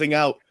passing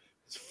out.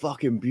 It's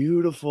fucking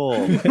beautiful.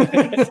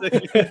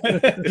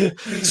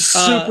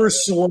 Super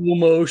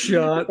slow-mo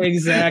shot.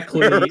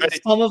 Exactly.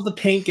 Right. Some of the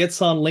paint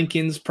gets on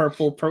Lincoln's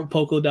purple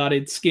polka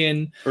dotted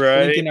skin.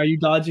 Right. Lincoln, are you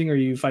dodging or are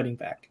you fighting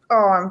back?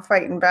 Oh, I'm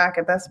fighting back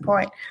at this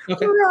point.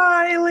 Okay.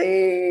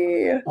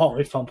 Riley. Oh,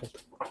 it fumbled.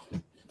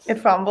 It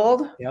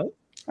fumbled? Yep.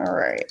 All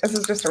right. This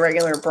is just a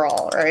regular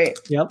brawl, right?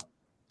 Yep.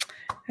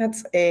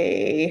 That's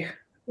a...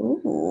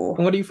 Ooh.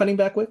 And what are you fighting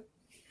back with?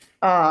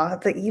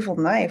 The evil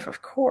knife,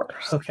 of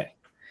course. Okay.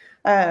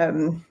 I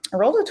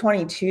rolled a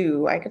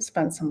 22. I could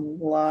spend some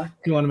luck.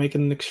 You want to make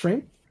it an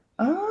extreme?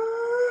 Yeah,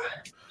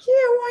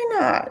 why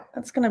not?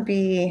 That's going to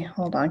be...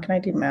 Hold on. Can I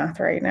do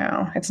math right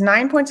now? It's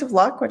 9 points of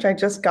luck, which I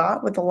just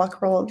got with the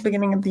luck roll at the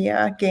beginning of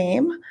the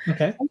game.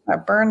 Okay. I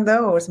burned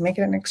those, make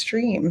it an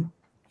extreme.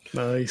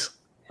 Nice.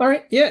 All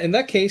right. Yeah. In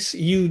that case,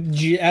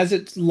 as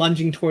it's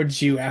lunging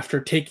towards you after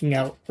taking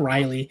out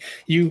Riley,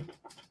 you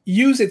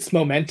use its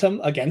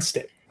momentum against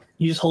it.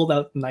 You just hold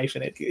out the knife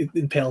and it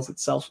impales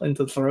itself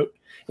into the throat,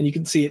 and you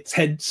can see its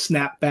head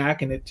snap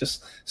back and it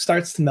just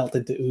starts to melt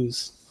into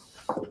ooze.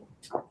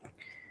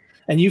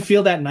 And you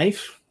feel that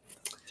knife.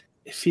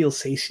 It feels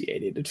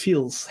satiated. It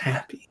feels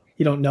happy.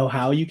 You don't know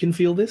how you can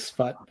feel this,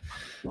 but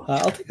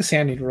I'll take a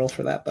sanity roll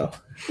for that, though.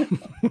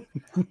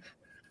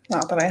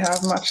 Not that I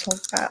have much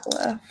of that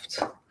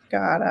left.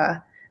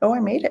 I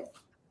made it.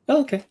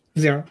 Oh, okay.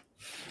 0.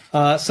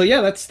 So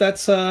yeah,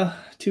 that's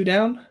 2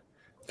 down.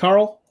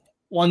 Carl,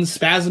 1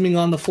 spasming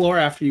on the floor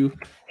after you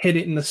hit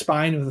it in the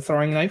spine with a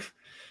throwing knife.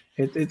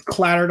 It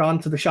clattered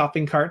onto the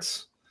shopping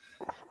carts.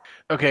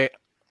 Okay.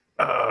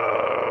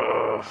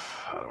 How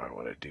do I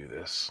want to do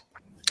this?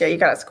 Yeah, you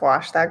gotta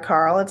squash that,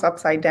 Carl. It's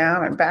upside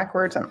down and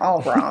backwards and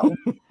all wrong.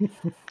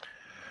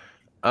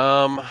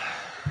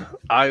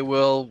 I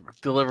will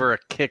deliver a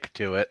kick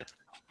to it.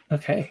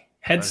 Okay.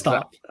 Head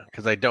stop.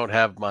 Because I don't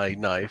have my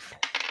knife.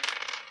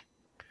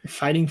 You're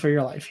fighting for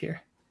your life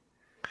here.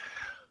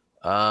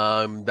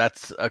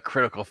 That's a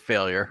critical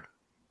failure.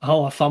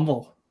 Oh, a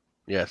fumble.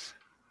 Yes.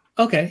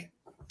 Okay.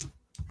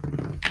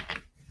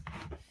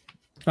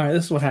 All right,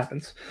 this is what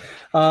happens.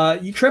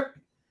 You trip,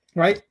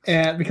 right?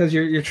 And because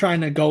you're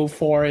trying to go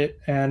for it,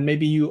 and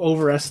maybe you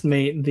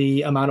overestimate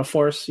the amount of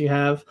force you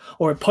have,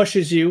 or it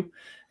pushes you,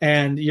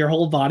 and your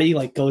whole body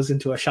like goes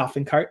into a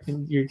shopping cart,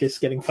 and you're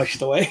just getting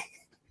pushed away.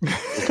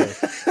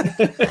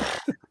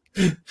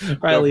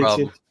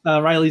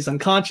 Riley's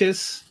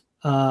unconscious.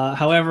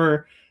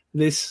 However,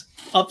 this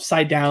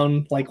upside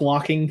down like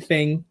walking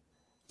thing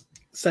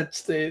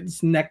sets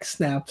its neck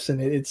snaps,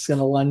 and it's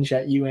gonna lunge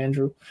at you,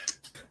 Andrew.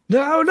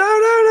 No!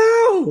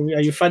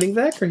 Are you fighting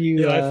back? Or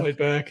you? Yeah, I fight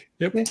back.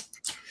 Yep. Yeah.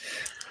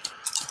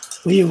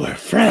 We were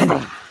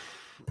friends.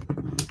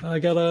 I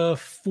got a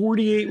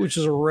 48, which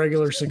is a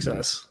regular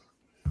success.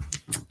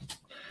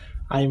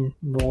 I'm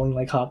rolling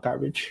like hot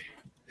garbage.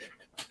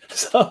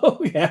 So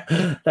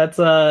yeah, that's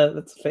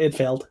it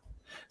failed.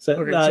 So,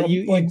 okay, so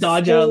you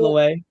dodge out of the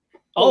way.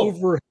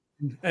 Over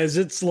as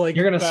it's like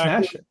you're gonna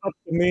smash it up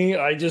to me.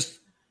 I just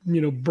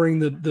bring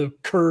the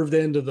curved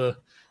end of the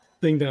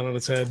thing down on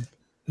its head.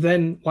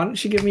 Then why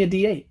don't you give me a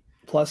D8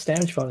 plus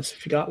damage bonus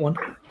if you got one?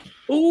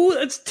 Oh,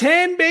 that's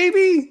 10,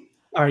 baby.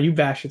 All right, you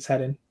bash its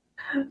head in.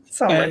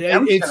 Some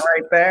redemption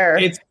right there.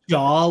 Its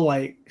jaw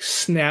like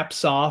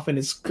snaps off and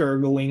it's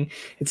gurgling.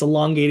 Its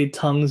elongated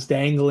tongue's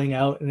dangling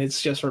out, and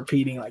it's just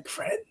repeating like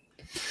 "friend."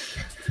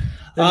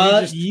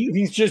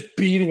 He's just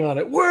beating on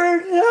it.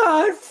 We're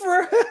not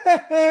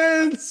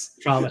friends.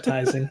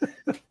 Traumatizing.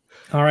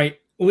 All right,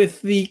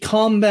 with the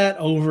combat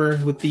over,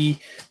 with the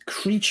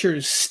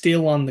creatures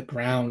still on the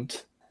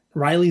ground,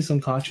 Riley's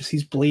unconscious.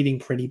 He's bleeding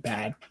pretty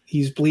bad.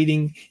 He's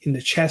bleeding in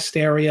the chest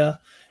area.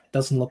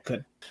 Doesn't look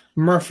good.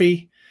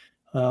 Murphy.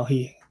 Well,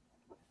 he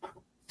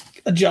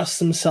adjusts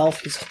himself.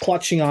 He's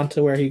clutching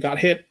onto where he got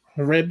hit,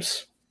 the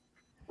ribs.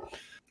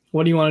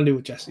 What do you want to do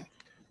with Jesse?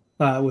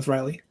 With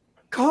Riley?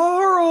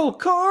 Carl!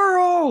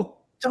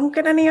 Don't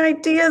get any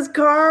ideas,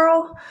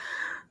 Carl.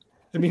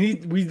 I mean,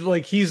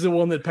 he's the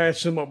one that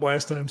patched him up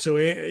last time. So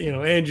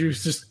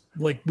Andrew's just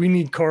like we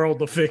need Carl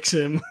to fix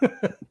him.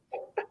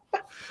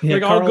 Yeah,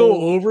 like Carl... I'll go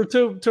over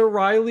to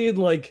Riley and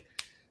like,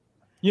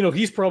 you know,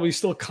 he's probably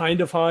still kind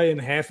of high and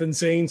half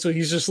insane, so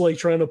he's just like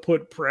trying to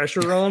put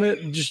pressure on it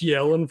and just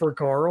yelling for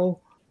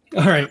Carl.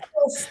 All right.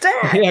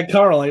 Stat. Yeah,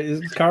 Carl.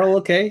 Is Carl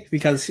okay?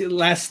 Because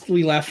last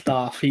we left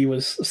off, he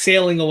was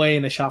sailing away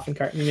in a shopping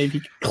cart and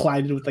maybe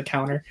collided with the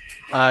counter.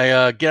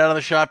 I get out of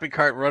the shopping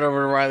cart, run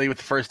over to Riley with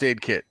the first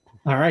aid kit.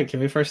 All right, give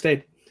me first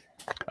aid.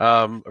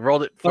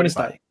 Rolled it. Bonus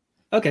die.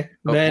 Okay.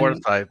 Oh, then bonus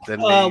die.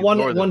 Then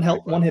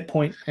one hit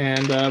point,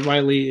 and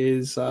Riley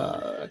is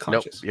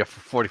conscious. Nope. Yeah,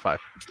 45.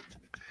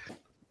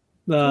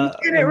 Get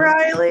it,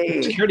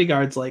 Riley. Security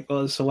guard's like,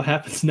 "Oh, so what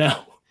happens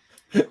now?"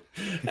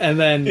 And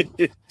then,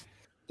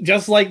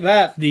 just like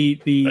that,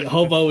 the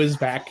hobo is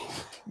back,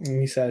 and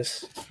he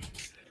says,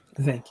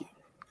 "Thank you.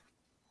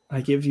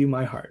 I give you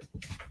my heart."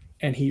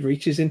 And he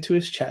reaches into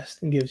his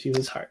chest and gives you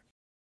his heart.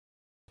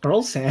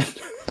 Roll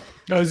sand.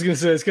 I was gonna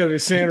say it's gotta be a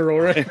sand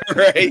roll, right?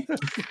 Right.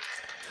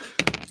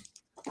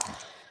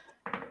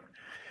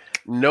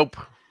 Nope.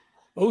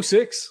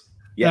 06.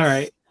 Yes. All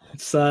right.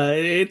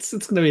 It's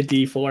gonna be a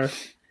D4.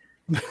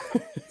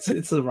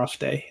 it's a rough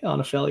day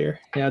on a failure.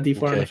 Yeah,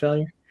 D4 on a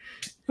failure.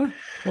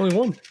 Only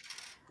one.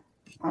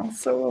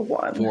 Also a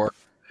 1. 4.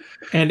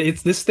 And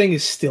this thing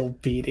is still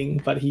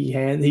beating, but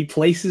he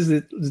places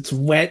it. It's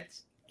wet,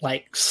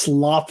 like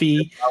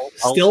sloppy,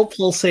 still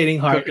pulsating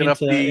heart Cooking up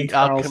the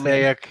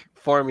alchemic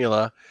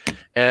formula,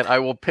 and I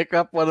will pick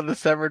up one of the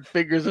severed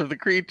fingers of the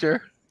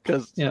creature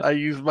because I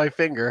use my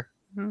finger.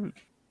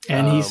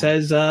 And he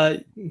says,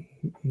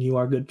 "You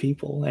are good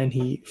people," and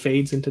he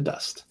fades into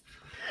dust.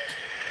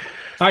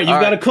 All right,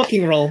 you've got a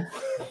cooking roll.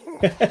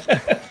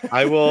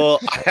 I will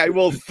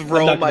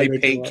throw my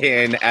paint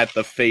can at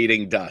the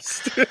fading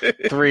dust.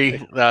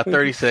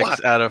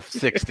 36 out of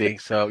 60.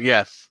 So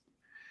yes.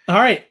 All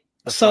right.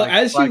 So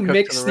as you cook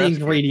mix to the the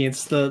recipe.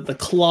 ingredients, the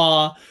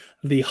claw,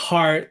 the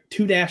heart,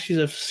 2 dashes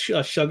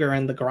of sugar,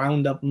 and the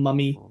ground up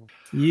mummy,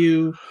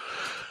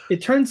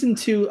 it turns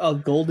into a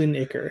golden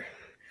ichor.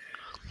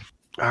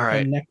 All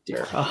right. A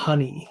nectar, a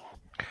honey.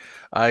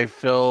 I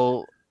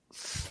fill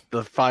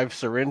the 5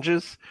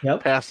 syringes,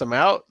 pass them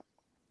out,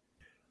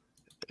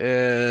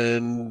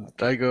 and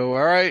I go,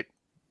 all right,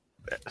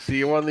 see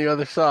you on the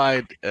other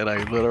side. And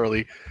I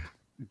literally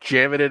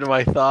jam it into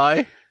my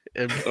thigh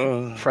and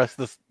press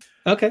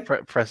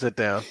it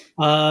down.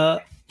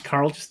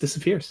 Carl just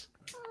disappears.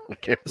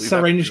 The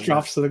syringe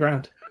drops to the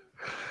ground.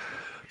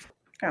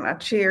 Kind of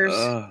cheers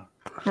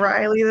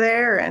Riley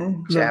there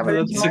and jab it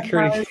into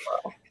security. My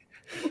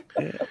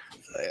well.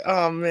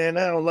 Oh man,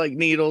 I don't like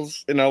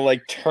needles, and I'll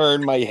like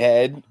turn my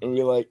head and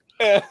be like,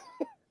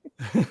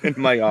 in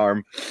my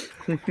arm.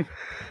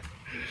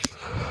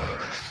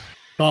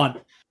 Gone.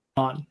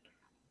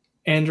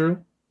 Andrew,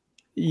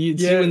 you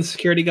and the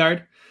security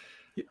guard.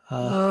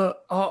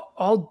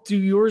 I'll do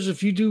yours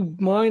if you do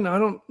mine. I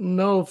don't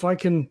know if I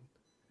can.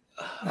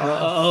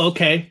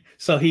 Okay,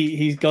 so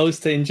he goes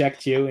to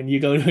inject you, and you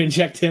go to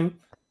inject him.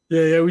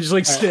 Yeah, we just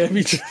like stab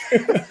each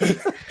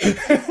other.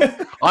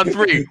 On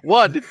 3,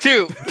 1,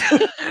 2.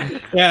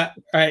 Yeah,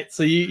 all right.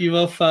 So you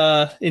both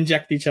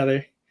inject each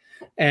other,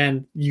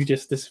 and you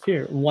just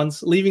disappear.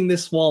 Once leaving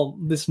this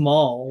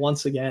mall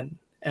once again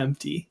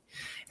empty,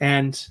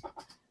 and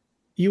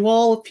you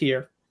all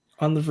appear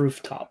on the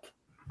rooftop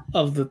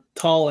of the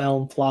Tall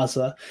Elm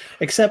Plaza,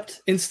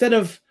 except instead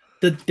of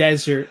the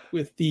desert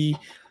with the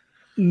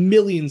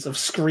millions of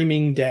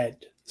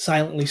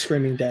silently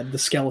screaming dead, the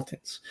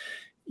skeletons,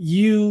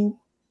 you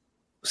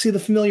see the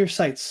familiar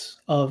sights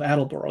of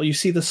Attleboro. You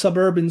see the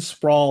suburban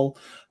sprawl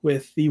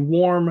with the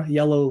warm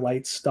yellow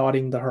lights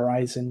dotting the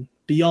horizon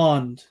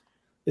beyond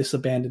this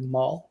abandoned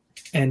mall.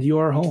 And you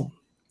are home.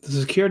 The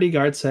security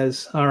guard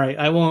says, all right,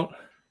 I won't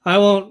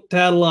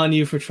tattle on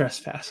you for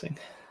trespassing.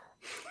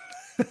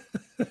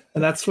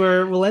 And that's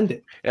where we'll end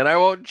it. And I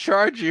won't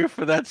charge you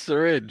for that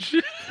syringe.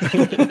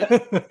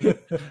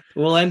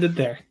 We'll end it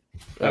there.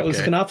 That was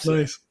Kenopsia.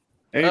 Nice.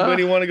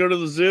 Anybody want to go to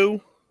the zoo?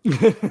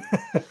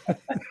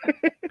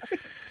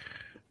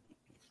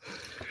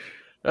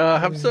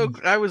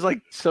 I was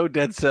like so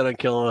dead set on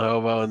killing a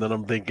hobo, and then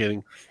I'm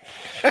thinking.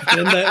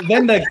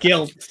 then the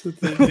guilt.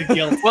 The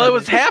guilt. Well, it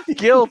was half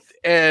guilt,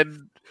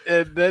 and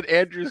then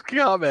Andrew's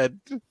comment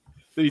that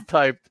he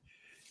typed.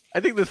 I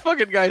think this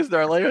fucking guy's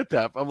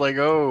Narleotep. I'm like,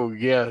 oh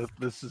yeah,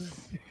 this is.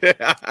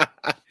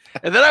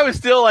 And then I was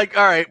still like,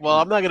 all right, well,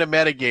 I'm not gonna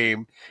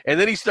metagame. And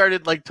then he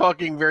started like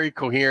talking very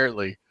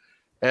coherently,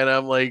 and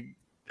I'm like,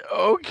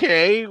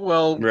 okay,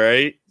 well,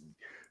 right.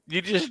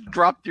 You just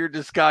dropped your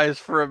disguise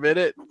for a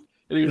minute.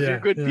 And he was, you're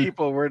good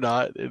people, we're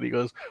not. And he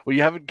goes, well,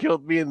 you haven't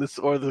killed me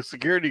or the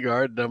security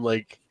guard. And I'm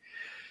like,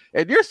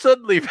 and you're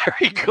suddenly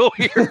very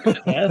coherent.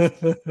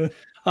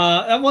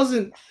 That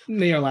wasn't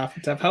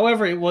Nyarlathotep.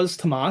 However, it was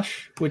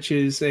Tamash, which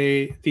is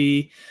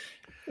the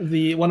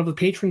one of the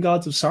patron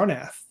gods of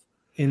Sarnath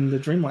in the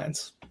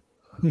Dreamlands.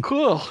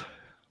 Cool.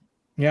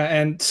 Yeah,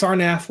 and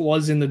Sarnath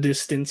was in the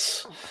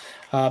distance.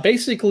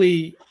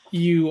 Basically,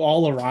 you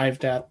all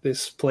arrived at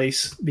this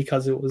place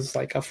because it was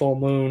like a full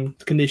moon.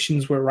 The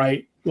conditions were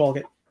right. You all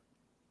get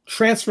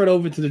transferred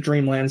over to the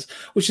Dreamlands,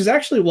 which is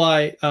actually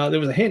why there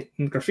was a hint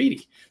in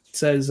graffiti. It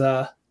says,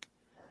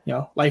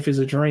 life is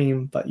a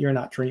dream, but you're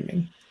not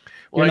dreaming.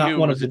 Well, you're I not knew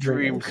one it was of a the dream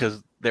dreamers.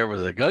 because there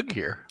was a Gug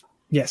here.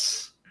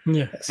 Yes.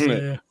 Yeah. Yes.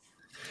 Yeah.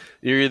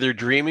 You're either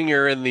dreaming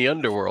or in the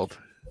underworld.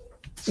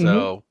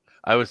 So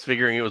I was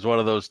figuring it was one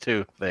of those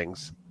two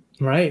things.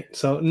 Right.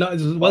 So no,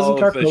 it wasn't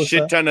Carcosa. A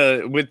shit ton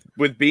of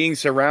with being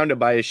surrounded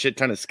by a shit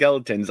ton of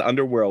skeletons.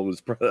 Underworld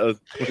was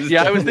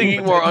yeah, I was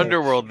thinking more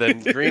Underworld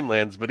than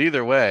Dreamlands, but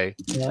either way.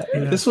 Yeah,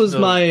 this was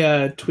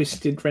my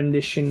twisted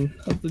rendition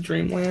of the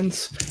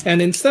Dreamlands.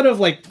 And instead of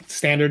like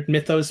standard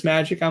Mythos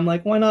magic, I'm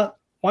like, why not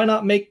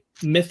make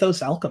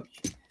Mythos alchemy?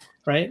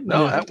 Right?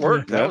 No, that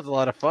worked. That was a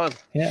lot of fun.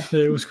 Yeah.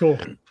 It was cool.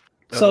 That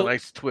was a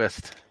nice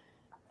twist.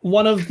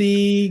 One of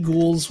the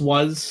ghouls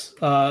was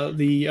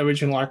the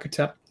original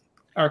architect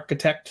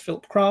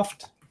Philip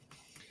Croft,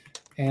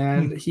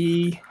 and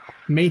he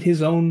made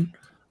his own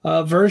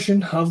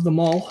version of the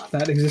mall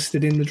that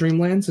existed in the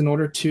Dreamlands in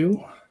order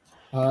to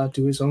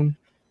do his own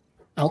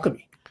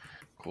alchemy.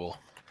 Cool.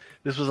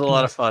 This was a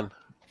lot of fun.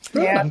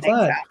 Good, I'm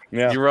glad.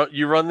 Yeah.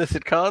 You run this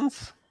at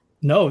cons?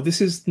 No,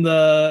 this is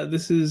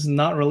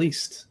not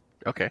released.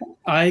 Okay.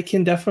 I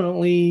can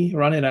definitely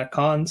run it at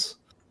cons.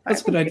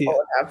 That's a good idea.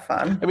 Would have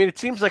fun. I mean, it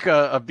seems like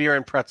a beer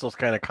and pretzels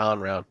kind of con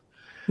round.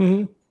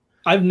 Mm-hmm.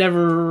 I've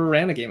never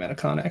ran a game at a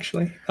con,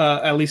 actually,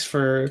 at least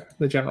for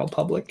the general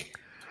public.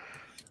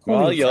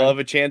 Well, you'll have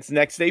a chance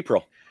next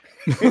April.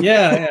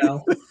 Yeah.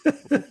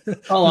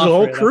 There's a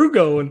whole crew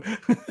going.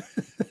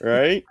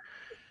 Right?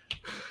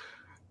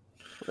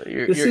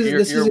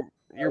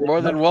 You're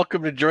more than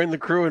welcome to join the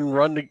crew and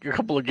run a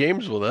couple of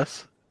games with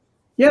us.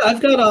 Yeah,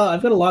 I've got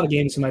a lot of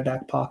games in my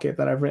back pocket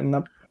that I've written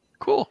up.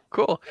 Cool.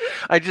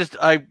 This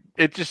to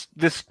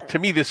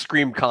me, this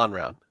screamed con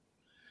round.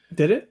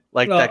 Did it?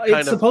 Like well, that kind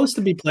it's of supposed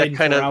to be played in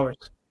 4 hours.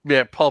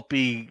 Yeah,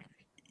 pulpy,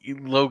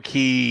 low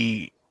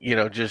key.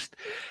 Just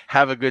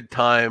have a good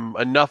time.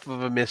 Enough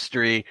of a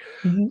mystery.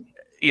 Mm-hmm.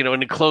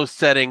 In a closed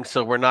setting,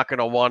 so we're not going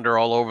to wander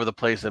all over the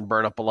place and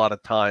burn up a lot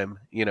of time.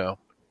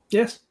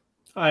 Yes,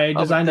 I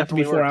designed it to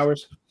be 4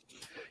 hours.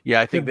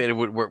 Yeah, I think that it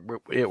would work.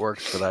 It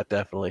works for that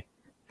definitely.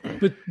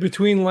 But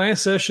between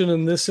last session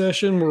and this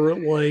session, we're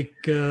at like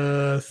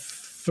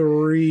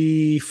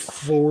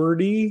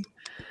 340.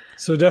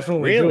 So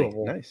definitely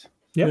doable. Nice.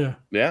 Yeah.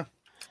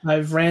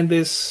 I've ran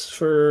this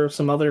for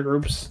some other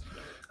groups,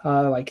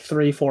 like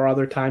 3-4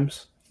 other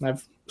times.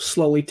 I've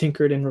slowly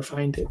tinkered and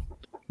refined it.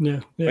 Yeah.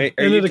 Wait,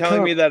 are you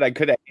telling me that I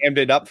could have amped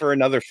it up for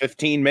another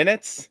 15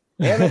 minutes?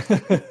 You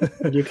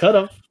could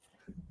have.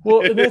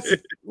 Well, and that's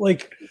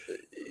like,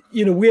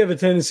 we have a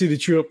tendency to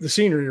chew up the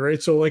scenery, right?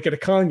 So like at a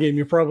con game,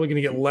 you're probably going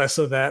to get less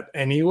of that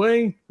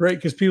anyway, right?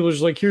 Because people are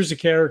just like, here's a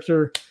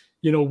character,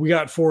 we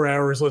got 4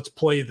 hours, let's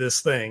play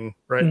this thing,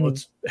 right? Mm-hmm.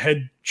 Let's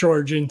head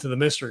charge into the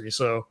mystery.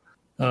 So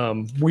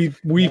we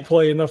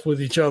play enough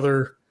with each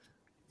other.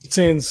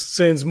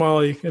 Sans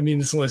Molly. I mean,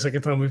 it's the only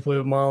second time we play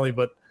with Molly,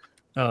 but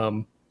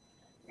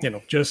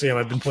Jesse and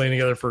I've been playing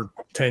together for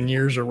 10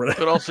 years or whatever.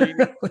 But also you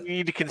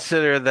need to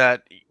consider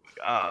that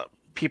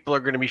people are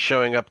going to be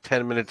showing up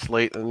 10 minutes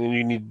late, and then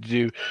you need to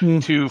do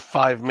 2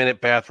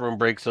 5-minute bathroom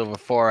breaks over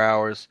 4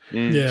 hours.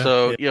 Yeah,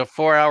 so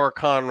 4 hour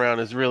con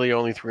round is really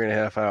only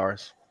 3.5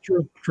 hours.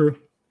 True.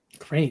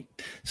 Great.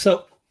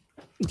 So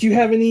do you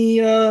have any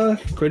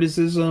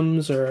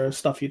criticisms or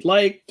stuff you'd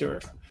liked?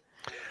 Or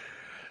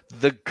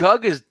the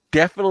Gug is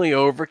definitely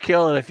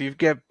overkill, and if you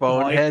get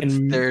boneheads,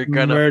 they're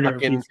gonna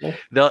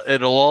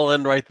it'll all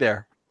end right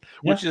there,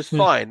 which is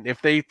fine. If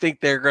they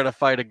think they're gonna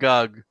fight a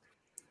Gug,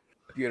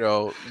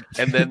 and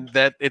then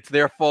that it's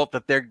their fault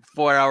that their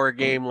 4 hour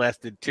game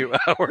lasted 2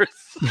 hours.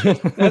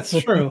 That's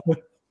true.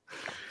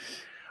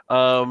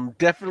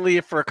 Definitely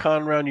for a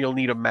con round, you'll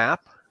need a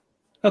map.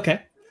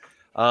 Okay.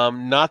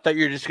 Not that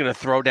you're just going to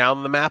throw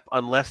down the map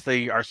unless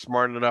they are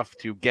smart enough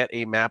to get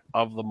a map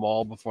of the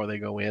mall before they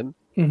go in.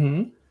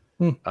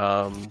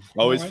 Mm-hmm.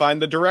 Always find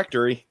the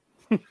directory.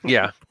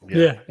 Yeah.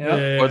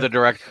 Or the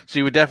direct. So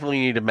you would definitely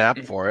need a map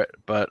for it.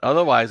 But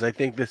otherwise, I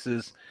think this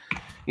is,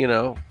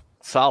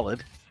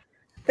 solid.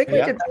 I think we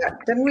did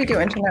that. Didn't we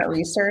do internet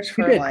research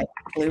for like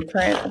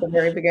Blueprint at the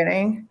very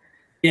beginning?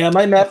 Yeah,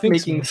 my map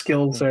making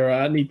skills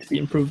are need to be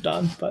improved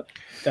on, but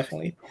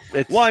definitely.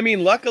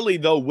 Luckily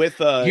though, with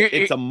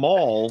it's a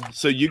mall,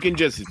 so you can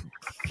just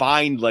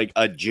find like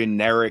a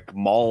generic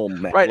mall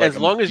map. Right, as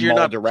long as you're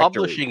not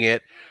publishing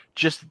it,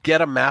 just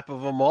get a map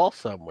of a mall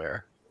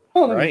somewhere.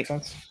 Oh, that makes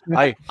sense.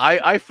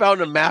 I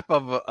found a map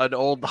of an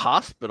old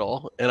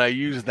hospital, and I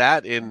used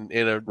that in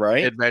a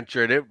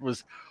adventure, and it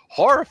was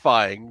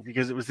horrifying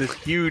because it was this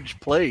huge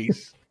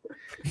place.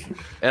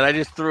 And I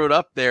just threw it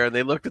up there, and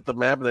they looked at the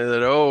map and they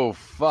said, "Oh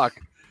fuck!"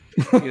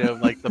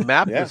 Like the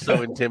map was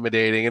so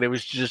intimidating, and it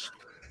was just,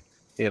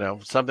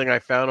 something I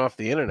found off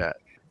the internet.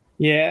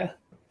 Yeah,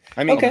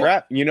 I mean,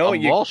 a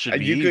mall should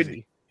be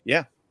easy.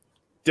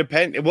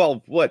 Depend.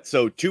 Well, what?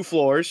 So 2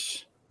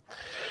 floors,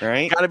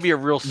 right? Got to be a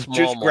real small.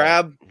 Just mall.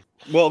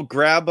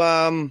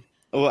 grab.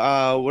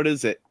 What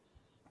is it?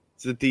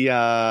 Is it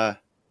the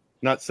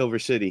not Silver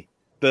City?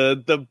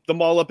 The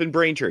mall up in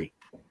Braintree.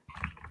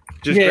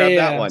 Just grab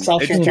that one.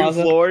 South It's Shore 2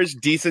 Plaza. floors,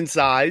 decent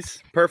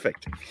size.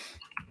 Perfect.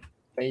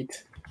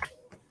 Great.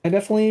 I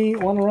definitely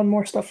want to run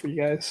more stuff for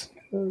you guys.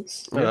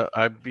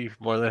 I'd be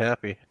more than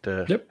happy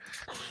to. Yep.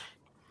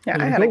 Yeah,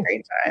 There I you had a go.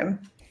 great time.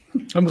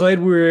 I'm glad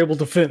we were able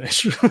to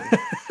finish.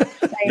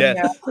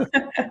 Yes.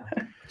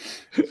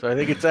 So I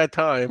think it's that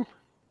time.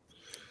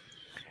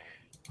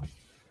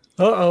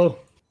 Uh-oh.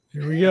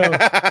 Here we go.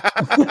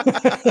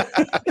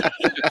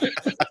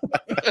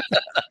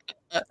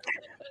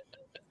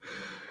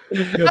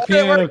 Got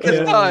Piano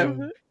This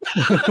time.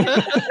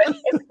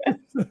 Cat.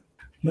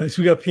 Nice.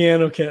 We got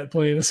Piano Cat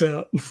playing us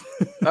out.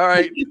 All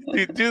right.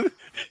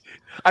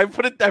 I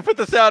put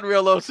the sound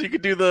real low so you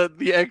can do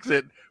the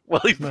exit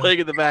while he's playing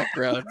in the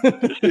background.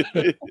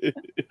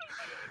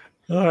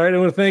 All right. I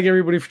want to thank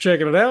everybody for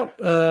checking it out.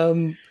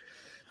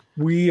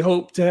 We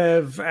hope to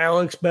have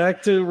Alex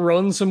back to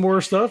run some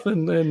more stuff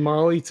and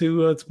Molly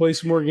to play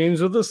some more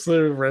games with us.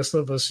 The rest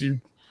of us, you're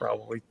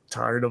probably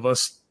tired of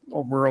us.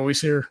 We're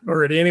always here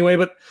already anyway,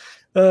 but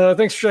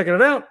thanks for checking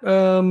it out.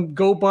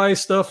 Go buy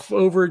stuff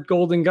over at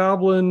Golden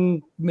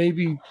Goblin.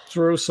 Maybe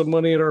throw some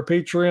money at our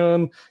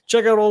Patreon.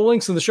 Check out all the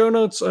links in the show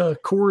notes.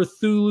 Core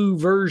Cthulhu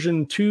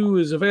version 2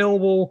 is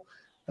available.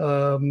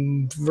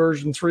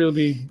 Version 3 will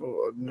be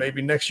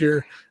maybe next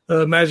year.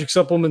 Magic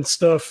supplement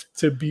stuff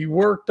to be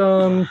worked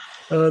on.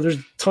 There's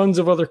tons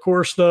of other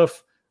core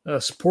stuff.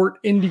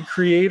 Support indie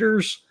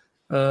creators.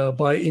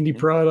 Buy indie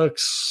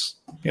products.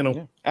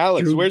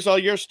 Alex, where's all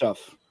your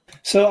stuff?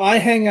 So I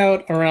hang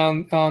out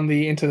around on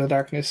the Into the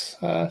Darkness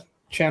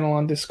channel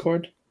on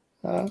Discord.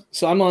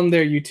 So I'm on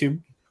their YouTube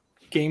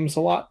games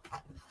a lot.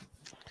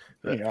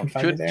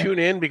 Tune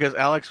in because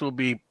Alex will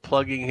be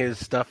plugging his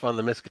stuff on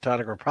the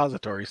Miskatonic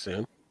repository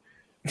soon.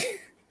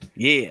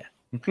 Yeah.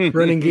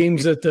 Running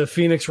games at the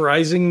Phoenix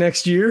Rising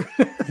next year.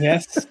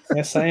 Yes,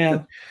 I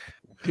am.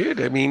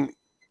 Dude, I mean,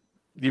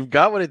 you've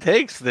got what it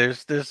takes.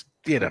 There's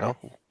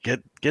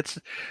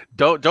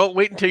don't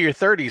wait until your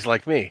 30s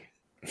like me.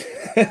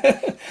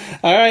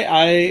 All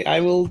right, I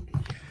will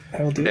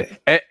do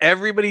it.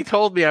 Everybody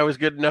told me I was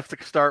good enough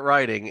to start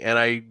writing, and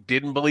I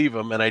didn't believe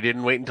them, and I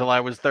didn't wait until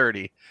I was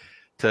 30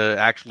 to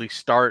actually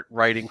start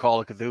writing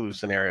Call of Cthulhu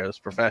scenarios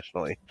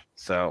professionally.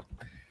 So,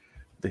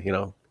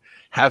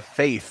 have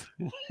faith.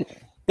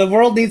 The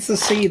world needs to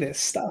see this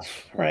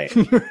stuff, right?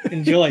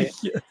 Enjoy it.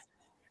 Yeah.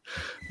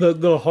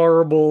 The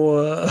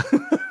horrible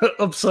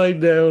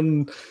upside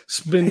down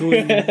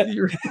spindly.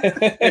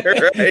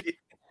 Right.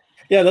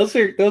 Yeah, those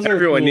are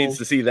Everyone cool. needs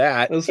to see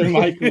that. Those are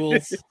my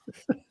ghouls.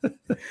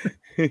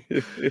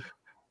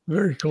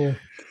 Very cool.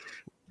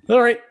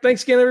 All right.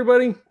 Thanks again,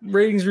 everybody.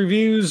 Ratings,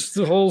 reviews,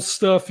 the whole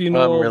stuff. I'm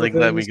really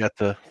glad we got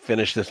to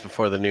finish this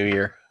before the new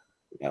year.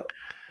 Yep.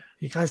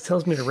 He guys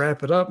tells me to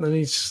wrap it up, and then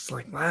he's just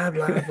like, blah,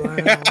 blah,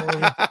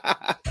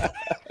 blah.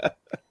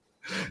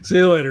 See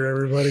you later,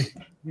 everybody.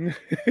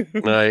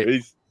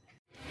 Night.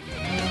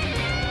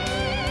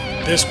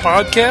 This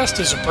podcast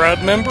is a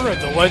proud member of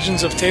the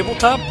Legends of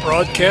Tabletop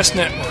Broadcast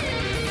Network.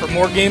 For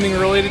more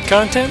gaming-related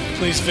content,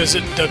 please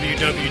visit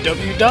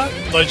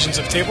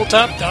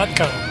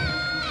www.legendsoftabletop.com.